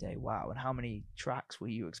on the day. Wow. And how many tracks were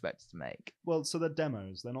you expected to make? Well, so they're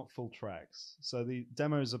demos. They're not full tracks. So the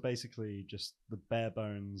demos are basically just the bare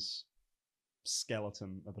bones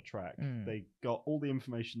skeleton of a track. They got all the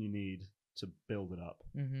information you need to build it up.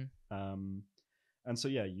 And so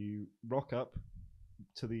yeah, you rock up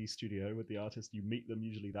to the studio with the artist, you meet them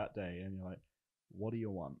usually that day, and you're like, what do you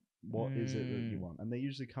want? What is it that you want? And they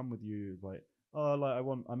usually come with you like, oh, like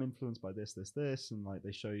I'm influenced by this, and like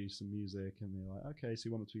they show you some music, and they're like, okay, so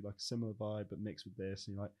you want it to be like a similar vibe but mixed with this,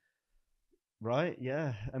 and you're like, right,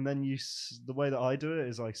 yeah. And then the way that I do it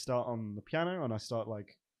is I start on the piano and I start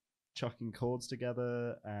like chucking chords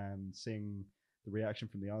together and seeing the reaction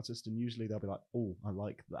from the artist, and usually they'll be like, oh, I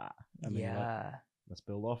like that, and then like, let's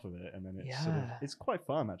build off of it, and then it's sort of, it's quite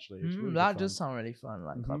fun actually. It's really that fun. does sound really fun,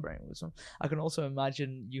 like collaborating with some. I can also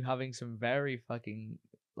imagine you having some very fucking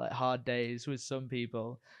like hard days with some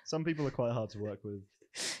people. Some people are quite hard to work with.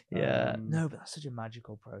 No, but that's such a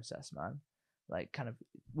magical process, man. Like kind of,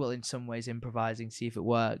 well, in some ways improvising, see if it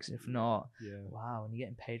works. If not, wow, and you're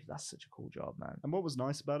getting paid. That's such a cool job, man. And what was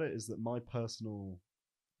nice about it is that my personal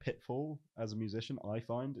pitfall as a musician, I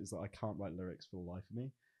find, is that I can't write lyrics for the life of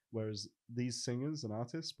me. Whereas these singers and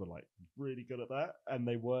artists were like really good at that, and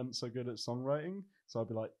they weren't so good at songwriting. So I'd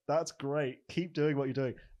be like, that's great. Keep doing what you're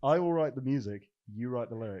doing. I will write the music. You write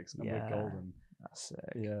the lyrics, and we're golden. That's sick.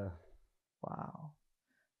 Yeah. Wow.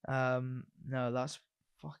 No, that's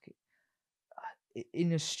fucking.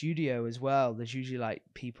 In a studio as well, there's usually like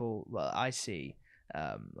people. Well, I see,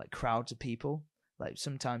 like crowds of people. Like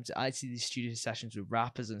sometimes I see these studio sessions with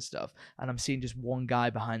rappers and stuff, and I'm seeing just one guy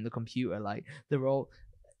behind the computer. Like they're all.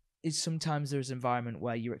 Sometimes there's an environment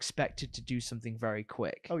where you're expected to do something very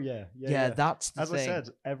quick. Oh yeah. That's the thing. As I said,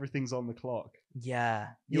 everything's on the clock. Yeah.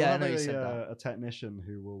 You'll have a technician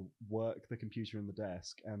who will work the computer in the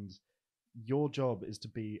desk, and your job is to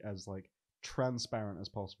be as like transparent as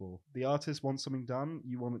possible. The artist wants something done,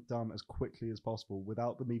 you want it done as quickly as possible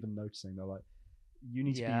without them even noticing. They're like, you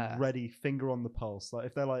need to be ready, finger on the pulse. Like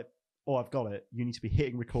if they're like, oh, I've got it, you need to be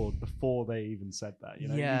hitting record before they even said that. You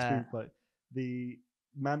know, you need to be like the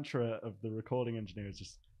mantra of the recording engineer is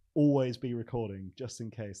just always be recording, just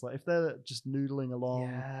in case. Like if they're just noodling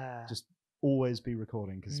along, just always be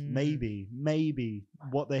recording, because maybe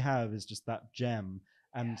what they have is just that gem,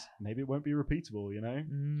 and maybe it won't be repeatable, you know.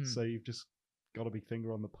 So you've just got to be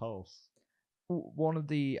finger on the pulse. One of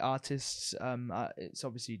the artists, it's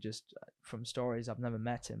obviously just from stories, I've never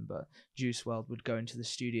met him, but Juice WRLD would go into the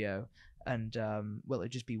studio and well,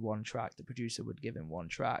 it'd just be one track. The producer would give him one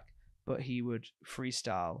track, but he would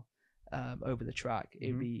freestyle over the track.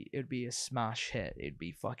 It'd be a smash hit. It'd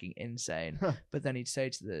be fucking insane. But then he'd say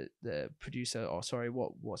to the producer, or sorry,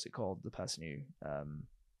 what's it called? The person who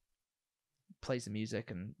plays the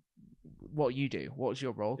music and what you do. What's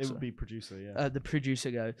your role? It would be producer, yeah. The producer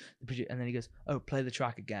and then he goes, oh, play the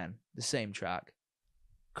track again. The same track.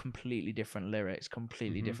 Completely different lyrics,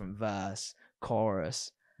 completely different verse,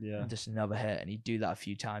 chorus. Yeah. And just another hit. And he'd do that a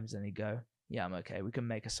few times and he'd go, yeah, I'm okay. We can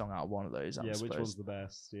make a song out of one of those. Which one's the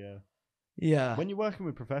best? Yeah. Yeah. When you're working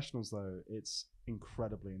with professionals, though, it's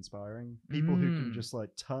incredibly inspiring. People who can just like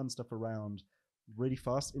turn stuff around really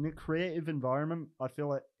fast in a creative environment. I feel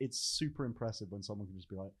like it's super impressive when someone can just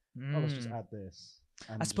be like, oh, let's just add this.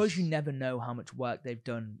 I suppose you never know how much work they've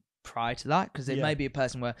done prior to that, because there may be a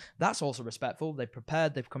person where that's also respectful. They've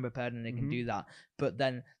come prepared and they can do that. But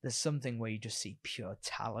then there's something where you just see pure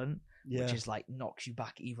talent, which is like knocks you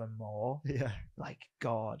back even more. Yeah. Like,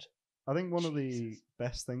 God. I think one of the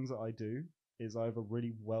best things that I do is I have a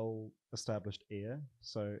really well established ear.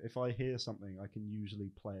 So if I hear something, I can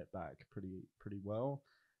usually play it back pretty well.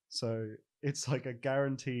 So it's like a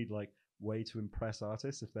guaranteed like way to impress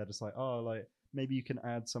artists if they're just like, oh, like maybe you can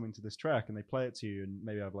add something to this track, and they play it to you, and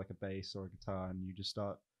maybe I have like a bass or a guitar, and you just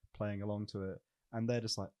start playing along to it, and they're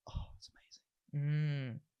just like, oh, it's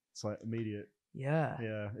amazing. It's like immediate.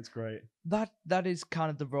 Yeah, it's great. That is kind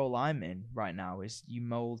of the role I'm in right now. Is you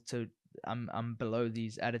mold to I'm below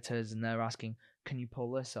these editors, and they're asking, can you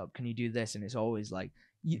pull this up? Can you do this? And it's always like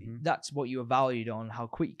that's what you are valued on, how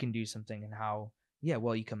quick you can do something, and how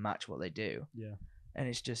well you can match what they do. Yeah, and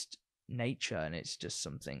it's just nature, and it's just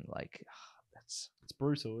something like it's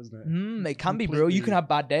brutal, isn't it? It can be brutal. You can have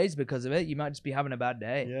bad days because of it. You might just be having a bad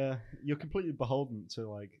day. Yeah, you're completely beholden to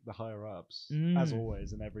like the higher ups, as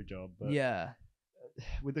always in every job. But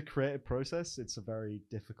with the creative process, it's a very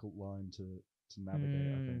difficult line to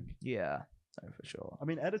navigate, I think. Yeah, for sure. I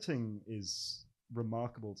mean, editing is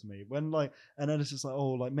remarkable to me. When like an editor's like,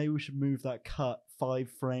 oh, like maybe we should move that cut 5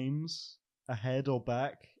 frames ahead or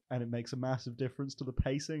back, and it makes a massive difference to the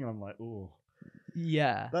pacing, and I'm like, oh.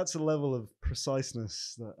 Yeah. That's a level of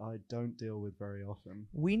preciseness that I don't deal with very often.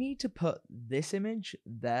 We need to put this image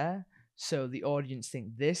there so the audience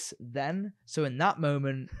think this then. So in that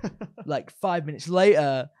moment, like 5 minutes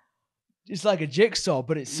later, it's like a jigsaw,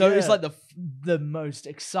 but it's Yeah. like the most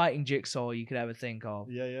exciting jigsaw you could ever think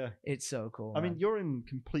of. Yeah. It's so cool. I mean, you're in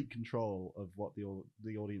complete control of what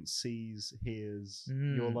the audience sees, hears.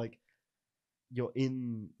 You're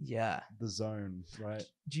in the zone, right?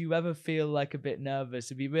 Do you ever feel like a bit nervous?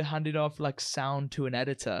 Have you ever handed off like sound to an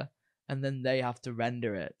editor and then they have to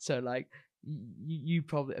render it? So like you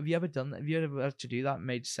probably, have you ever done that? Have you ever had to do that,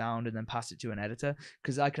 made sound and then pass it to an editor?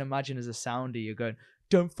 Because I can imagine as a sounder you're going,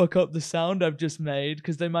 don't fuck up the sound I've just made,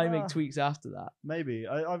 because they might make tweaks after that. Maybe.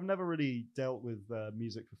 I've never really dealt with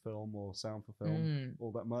music for film or sound for film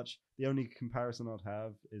all that much. The only comparison I'd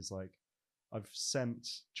have is like, I've sent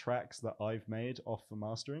tracks that I've made off for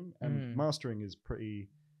mastering, and mastering is pretty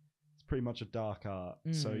much a dark art.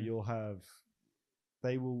 So you'll have,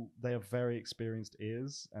 they have very experienced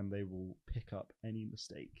ears, and they will pick up any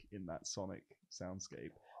mistake in that sonic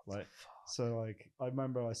soundscape. Like, so like, I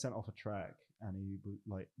remember I sent off a track, and he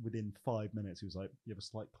like within 5 minutes he was like, you have a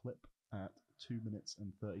slight clip at 2 minutes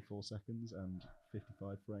and 34 seconds and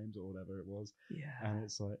 55 frames or whatever it was. And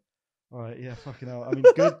it's like, all right, yeah, fucking hell. I mean,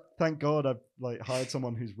 good. Thank God I've like hired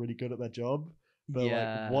someone who's really good at their job. But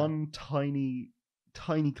like one tiny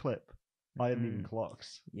clip, I hadn't even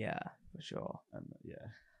clocked. Yeah, for sure. And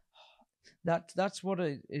that's what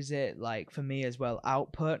it is. It like for me as well.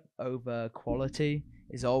 Output over quality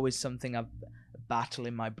is always something I've battled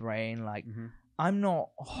in my brain. Like I'm not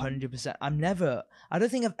 100%. I don't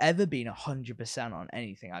think I've ever been 100% on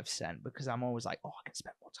anything I've sent, because I'm always like, oh, I can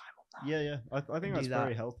spend more time on that. Yeah. I think that's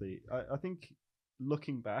very healthy. I think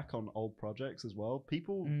looking back on old projects as well,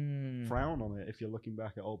 people frown on it if you're looking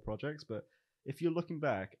back at old projects, but if you're looking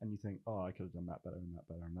back and you think, oh, I could have done that better and that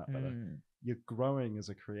better and that better, you're growing as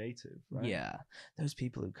a creative, right? Yeah. Those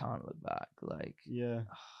people who can't look back, like... Yeah.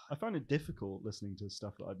 I find it difficult listening to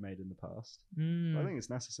stuff that I've made in the past. I think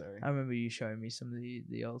it's necessary. I remember you showing me some of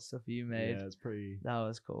the old stuff you made. Yeah, it's pretty... That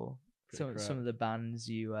was cool. Some of the bands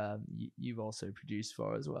you've also produced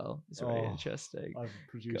for as well. It's very interesting. I've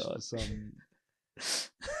produced for some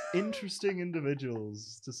interesting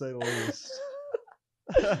individuals, to say the least.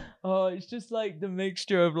 Oh, it's just like the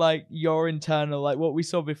mixture of like your internal, like what we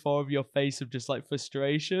saw before of your face of just like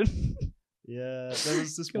frustration. Yeah, there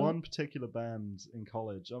was this one particular band in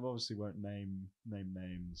college. I obviously won't name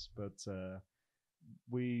names, but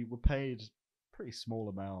we were paid a pretty small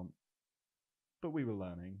amount, but we were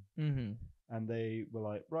learning. And they were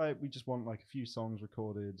like, right, we just want like a few songs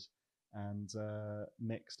recorded and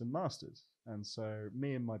mixed and mastered. And so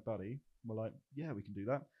me and my buddy were like, yeah, we can do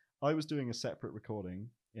that. I was doing a separate recording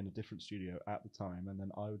in a different studio at the time, and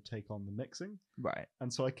then I would take on the mixing. Right.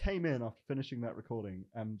 And so I came in after finishing that recording,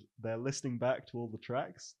 and they're listening back to all the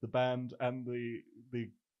tracks, the band and the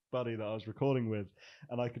buddy that I was recording with,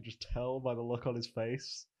 and I could just tell by the look on his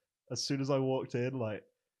face as soon as I walked in, like,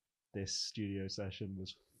 this studio session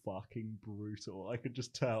was fucking brutal. I could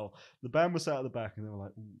just tell. The band was sat at the back, and they were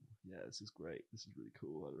like, ooh, yeah, this is great. This is really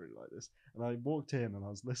cool. I really like this. And I walked in, and I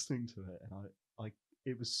was listening to it, and I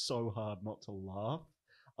it was so hard not to laugh.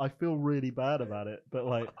 I feel really bad about it, but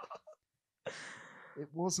like, it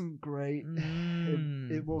wasn't great.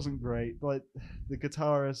 It wasn't great. Like, the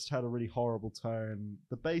guitarist had a really horrible tone.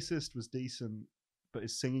 The bassist was decent, but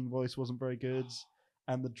his singing voice wasn't very good.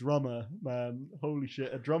 And the drummer, man, holy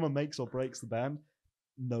shit, a drummer makes or breaks the band.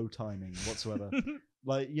 No timing whatsoever.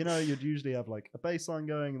 Like, you know, you'd usually have like a bass line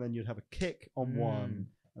going, and then you'd have a kick on one,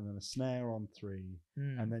 and then a snare on three,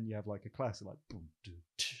 and then you have like a classic like boom,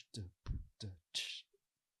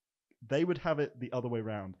 they would have it the other way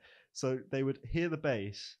around. So they would hear the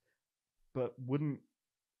bass, but wouldn't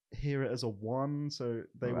hear it as a one. So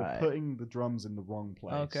they were putting the drums in the wrong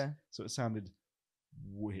place. Okay. So it sounded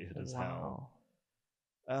weird as hell.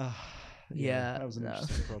 Yeah, that was an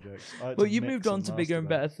interesting project. But you moved on to bigger and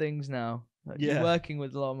better things now. Like, you're working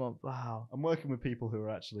with a lot more. Wow. I'm working with people who are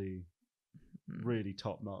actually really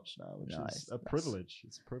top notch now, which is a privilege.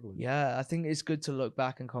 It's a privilege. Yeah, I think it's good to look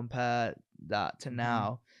back and compare that to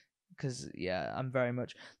now, because I'm very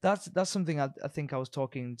much that's something I think I was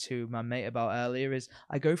talking to my mate about earlier. Is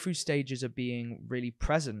I go through stages of being really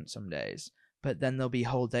present some days, but then there'll be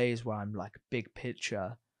whole days where I'm like big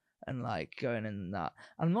picture and like going in that.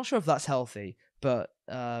 I'm not sure if that's healthy, but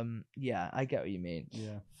I get what you mean.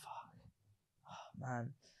 Yeah. Fuck. Oh,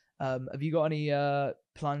 man. Have you got any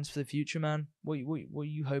plans for the future, man? What are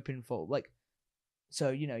you hoping for? Like, so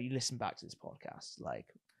you know, you listen back to this podcast.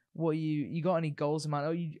 Like, what you got any goals in mind?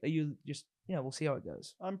 Are you just we'll see how it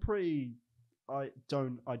goes. I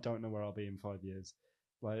don't know where I'll be in 5 years.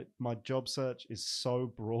 Like, my job search is so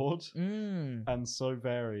broad and so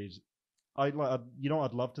varied. You know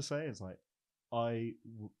what I'd love to say is like,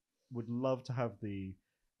 would love to have the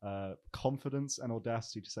confidence and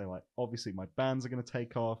audacity to say, like, obviously my bands are going to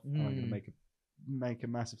take off and I'm going to make a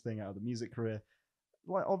massive thing out of the music career.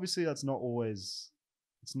 Like, obviously it's not always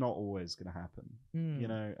going to happen, you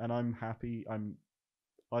know, and I'm happy.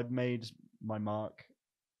 I've made my mark.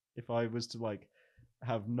 If I was to like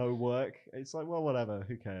have no work, it's like, well, whatever,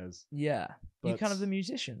 who cares? Yeah. But you're kind of the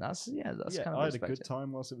musician. That's kind of I had a good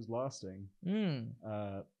time whilst it was lasting.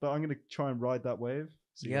 But I'm gonna try and ride that wave,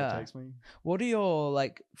 see where it takes me. What are your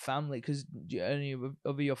like family? Because do any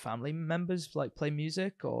of your family members like play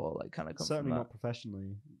music or like kind of come Certainly from not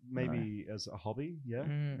professionally. Maybe as a hobby. Yeah.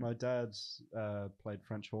 My dad played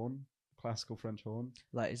French horn, classical French horn.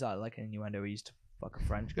 Like, is that like an innuendo where he used to fuck a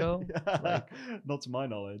French girl? Like, not to my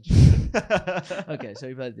knowledge. Okay, so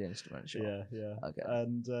he played the instrument. Sure. Yeah. Okay.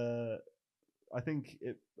 And I think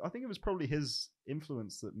it was probably his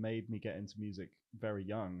influence that made me get into music very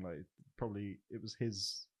young. Like, probably it was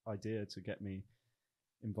his idea to get me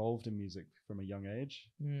involved in music from a young age.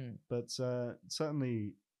 But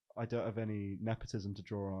certainly I don't have any nepotism to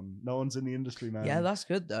draw on. No one's in the industry, man. Yeah, that's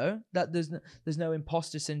good though. That there's no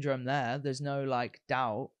imposter syndrome there. There's no like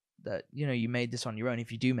doubt that, you know, you made this on your own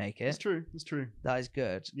if you do make it. It's true. That is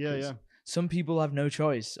good. Yeah. Some people have no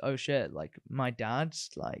choice. Oh shit, like my dad's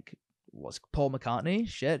like was Paul McCartney.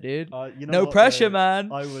 Shit, dude. You know no what, pressure, though?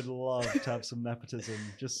 man. I would love to have some nepotism.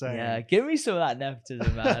 Just saying. Yeah, give me some of that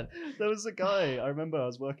nepotism, man. There was a guy, I remember I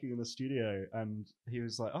was working in the studio and he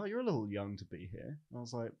was like, "Oh, you're a little young to be here." And I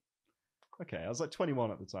was like, okay. I was like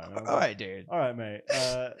 21 at the time. All right, dude. All right, mate.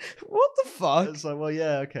 What the fuck? It's like, well,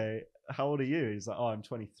 yeah, okay. How old are you? He's like, "Oh, I'm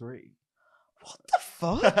 23. What the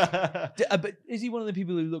fuck? But is he one of the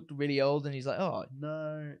people who looked really old and he's like, oh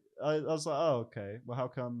no? I was like, oh, okay. Well, how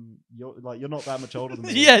come you're not that much older than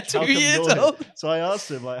me? Yeah, 2 years old. So I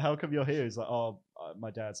asked him, like, how come you're here? He's like, oh,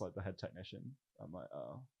 my dad's like the head technician. I'm like,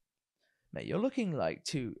 oh. Mate, you're looking like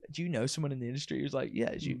do you know someone in the industry who's like,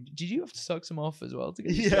 yeah, did you have to suck some off as well to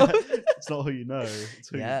get It's not who you know, it's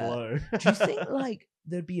who you blow. Do you think like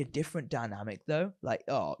there'd be a different dynamic though? Like,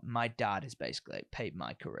 oh, my dad has basically like, paid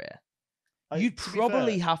my career. You'd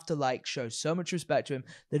probably have to like show so much respect to him.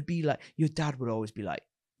 There'd be like, your dad would always be like,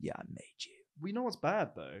 yeah, I made you. We know what's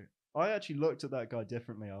bad though. I actually looked at that guy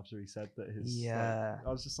differently after he said that his. Yeah. Like,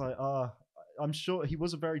 I was just like, I'm sure he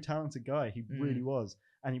was a very talented guy. He really was.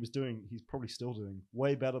 And he's probably still doing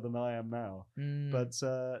way better than I am now. But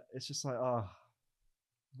it's just like,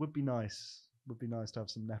 would be nice. Would be nice to have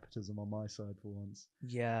some nepotism on my side for once.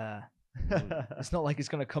 Yeah. It's not like it's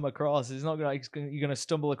going to come across. It's not like you're going to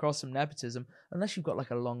stumble across some nepotism unless you've got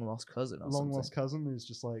like a long lost cousin or something. Long lost cousin who's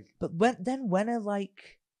just like. But when are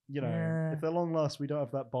like. You know, if they're long lost, we don't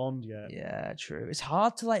have that bond yet. Yeah, true. It's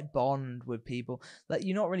hard to like bond with people. Like,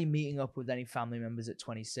 you're not really meeting up with any family members at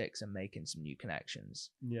 26 and making some new connections.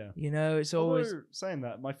 Yeah. You know, it's always. Although, saying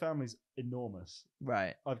that, my family's enormous.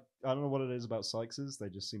 Right. I don't know what it is about Sykeses. They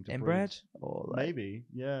just seem to inbred or like... maybe.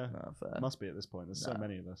 Yeah. No, must be at this point. There's so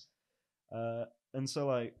many of us. And so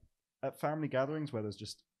like at family gatherings where there's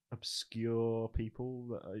just obscure people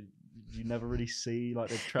that you never really see, like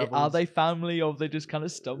they've traveled. Are they family or they just kind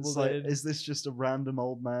of stumbled like, in? Is this just a random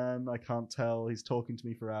old man? I can't tell. He's talking to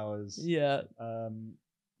me for hours. Yeah.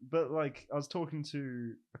 But like I was talking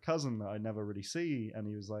to a cousin that I never really see, and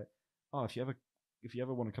he was like, "Oh, if you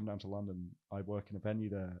ever want to come down to London, I work in a venue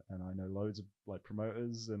there, and I know loads of like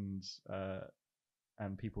promoters and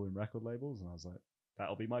people in record labels." And I was like,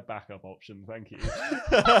 that'll be my backup option, thank you.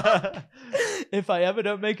 If I ever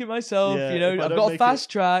don't make it myself, you know, I've got a fast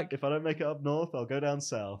track. If I don't make it up north, I'll go down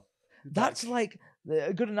south. That's like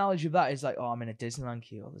a good analogy of that is like, oh, I'm in a Disneyland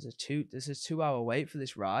queue. Oh, there's a 2-hour wait for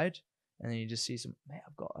this ride, and then you just see some. Mate,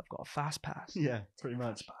 I've got a fast pass. Yeah, pretty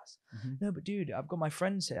much. Fast pass. No, but dude, I've got my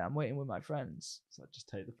friends here. I'm waiting with my friends. So just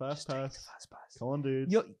take the fast pass. Take the fast pass. Come on,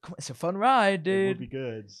 dude. It's a fun ride, dude. It would be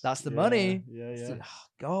good. That's the money. Yeah. Oh,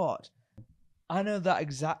 God. I know that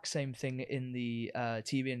exact same thing in the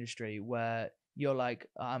TV industry where you're like,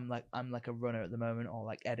 I'm like a runner at the moment, or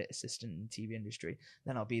like edit assistant in the TV industry.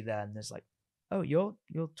 Then I'll be there and there's like, oh, you're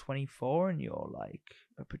 24 and you're like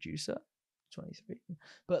a producer, 23.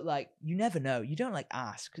 But like, you never know. You don't like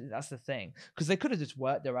ask. That's the thing, because they could have just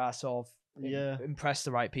worked their ass off, impressed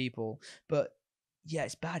the right people. But yeah,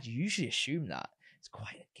 it's bad. You usually assume that. It's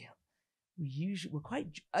quite a guilt. We're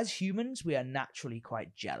quite, as humans, we are naturally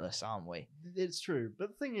quite jealous, aren't we? It's true, but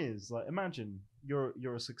the thing is, like, imagine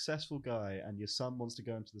you're a successful guy and your son wants to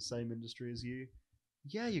go into the same industry as you.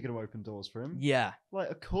 Yeah, you're going to open doors for him. Yeah, like,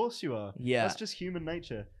 of course you are. Yeah, that's just human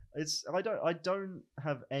nature. I don't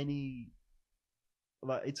have any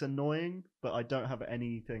like it's annoying, but I don't have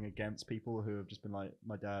anything against people who have just been like,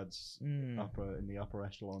 my dad's in the upper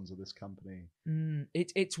echelons of this company.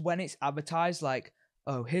 It's when it's advertised like,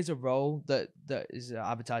 oh, here's a role that is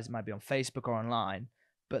advertised, might be on Facebook or online,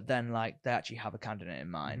 but then like they actually have a candidate in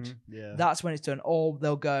mind. Yeah, that's when it's done. Or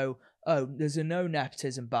they'll go, oh, there's a no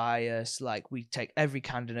nepotism bias. Like we take every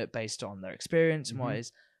candidate based on their experience and what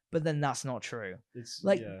is. But then that's not true. It's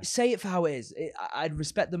like, say it for how it is. I'd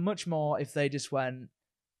respect them much more if they just went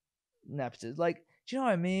nepotism. Like, do you know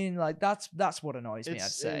what I mean? Like that's what annoys me.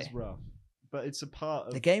 I'd say it's rough, but it's a part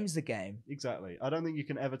of the game's the game. Exactly. I don't think you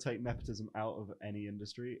can ever take nepotism out of any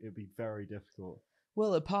industry. It'd be very difficult.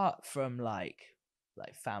 Well, apart from like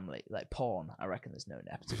family, like porn, I reckon there's no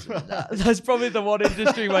nepotism in that. That's probably the one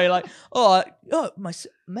industry where you're like,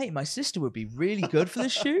 my sister would be really good for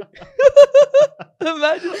this shoot.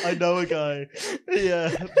 Imagine. I know a guy.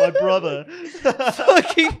 Yeah, my brother.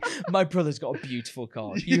 My brother's got a beautiful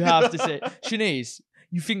cock. You have to say, Shanice,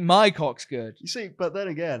 you think my cock's good? You see, but then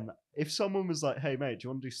again, if someone was like, "Hey mate, do you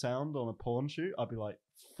want to do sound on a porn shoot?" I'd be like,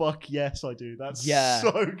 "Fuck yes, I do. That's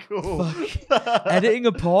so cool." Editing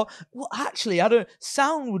a porn. Well, actually,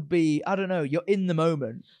 sound would be, I don't know, you're in the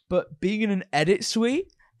moment, but being in an edit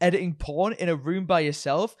suite, editing porn in a room by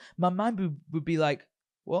yourself, my mind would be like,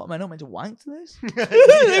 what, am I not meant to wank to this?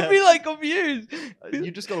 They'd be like confused.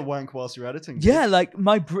 You just gotta wank whilst you're editing. Yeah, like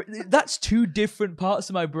that's two different parts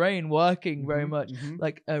of my brain working very much.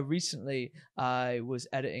 Like recently I was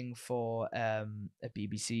editing for a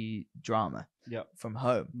BBC drama from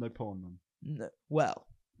home. No porn then. No, well,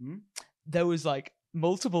 there was like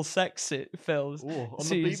multiple sex films. Oh, on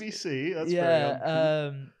the BBC? That's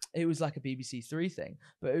very it was like a BBC Three thing.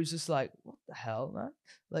 But it was just like, what the hell, man?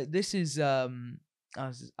 Like this is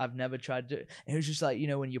I've never tried to do it. It was just like, you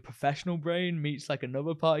know, when your professional brain meets like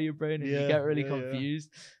another part of your brain and you get really confused.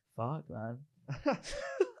 Fuck, man.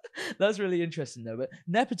 That's really interesting though. But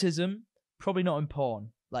nepotism, probably not in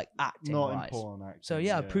porn, like acting. Not in porn acting. So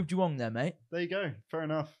I proved you wrong there, mate. There you go. Fair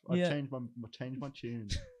enough. I've changed my tune.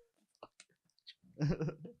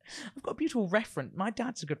 I've got a beautiful reference. My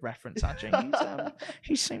dad's a good reference, actually.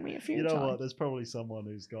 He's seen me a few times. You know what? There's probably someone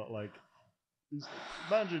who's got like,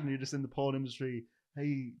 imagine you're just in the porn industry.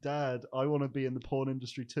 Hey, Dad, I want to be in the porn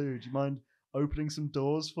industry too. Do you mind opening some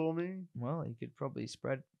doors for me? Well, he could probably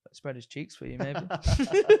spread his cheeks for you, maybe.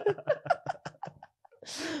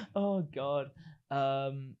 Oh God.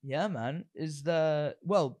 Yeah, man.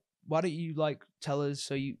 Why don't you like tell us?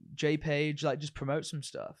 So JPage, like just promote some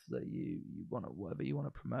stuff that you want to, whatever you want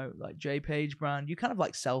to promote, like JPage brand. You kind of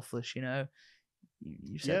like selfless, you know.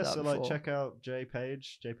 You said that before. Like check out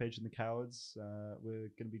JPage and the Cowards.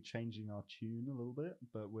 We're going to be changing our tune a little bit,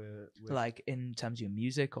 but we're like in terms of your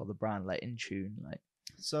music or the brand, like in tune, like.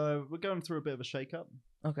 So we're going through a bit of a shake-up.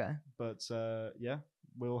 Okay. But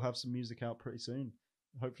we'll have some music out pretty soon.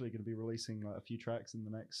 Hopefully, going to be releasing like a few tracks in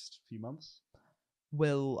the next few months.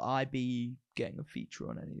 Will I be getting a feature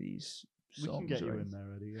on any of these songs? We can get you in there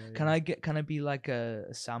already. Yeah, Can I be like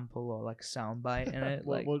a sample or like a soundbite in it?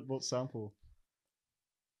 What sample?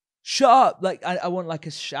 Shut up! Like I want like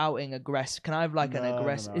a shouting aggressive. Can I have like an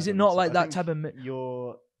aggressive? Is it not like that type of?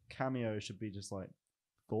 Your cameo should be just like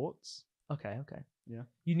thoughts. Okay. Yeah.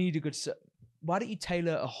 You need a good. Why don't you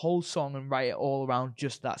tailor a whole song and write it all around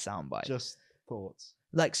just that soundbite? Just thoughts.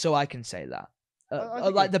 Like so, I can say that.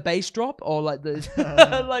 Like the bass drop or like the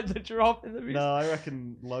like the drop in the music. No, I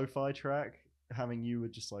reckon lo-fi track having you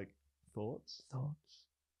with just like thoughts.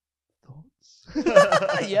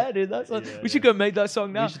 Yeah, dude, that's we should go make that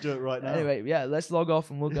song now. We should do it right now. Anyway, let's log off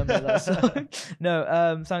and we'll go make that song.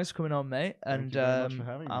 No, thanks for coming on, mate, and much for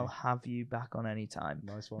having me. I'll have you back on any time.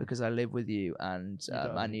 Nice one. Because I live with you and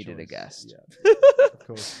I needed a guest. Yeah, of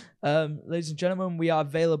course. Ladies and gentlemen, we are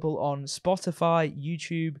available on Spotify,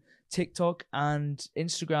 YouTube, TikTok, and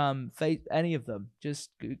Instagram. Any of them.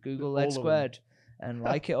 Just Google Lead Squared and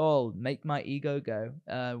like it all. Make my ego go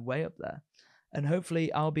way up there. And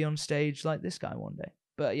hopefully I'll be on stage like this guy one day.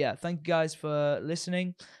 But yeah, thank you guys for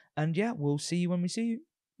listening. And yeah, we'll see you when we see you.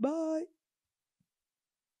 Bye.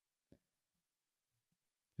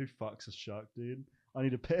 Who fucks a shark, dude? I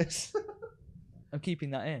need a piss. I'm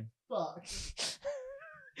keeping that in. Fuck.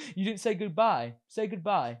 You didn't say goodbye. Say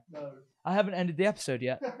goodbye. No. I haven't ended the episode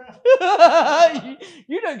yet.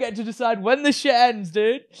 You don't get to decide when the shit ends,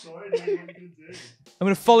 dude. Sorry, dude, what are you gonna do? I'm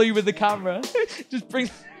going to follow you with the camera. Just bring...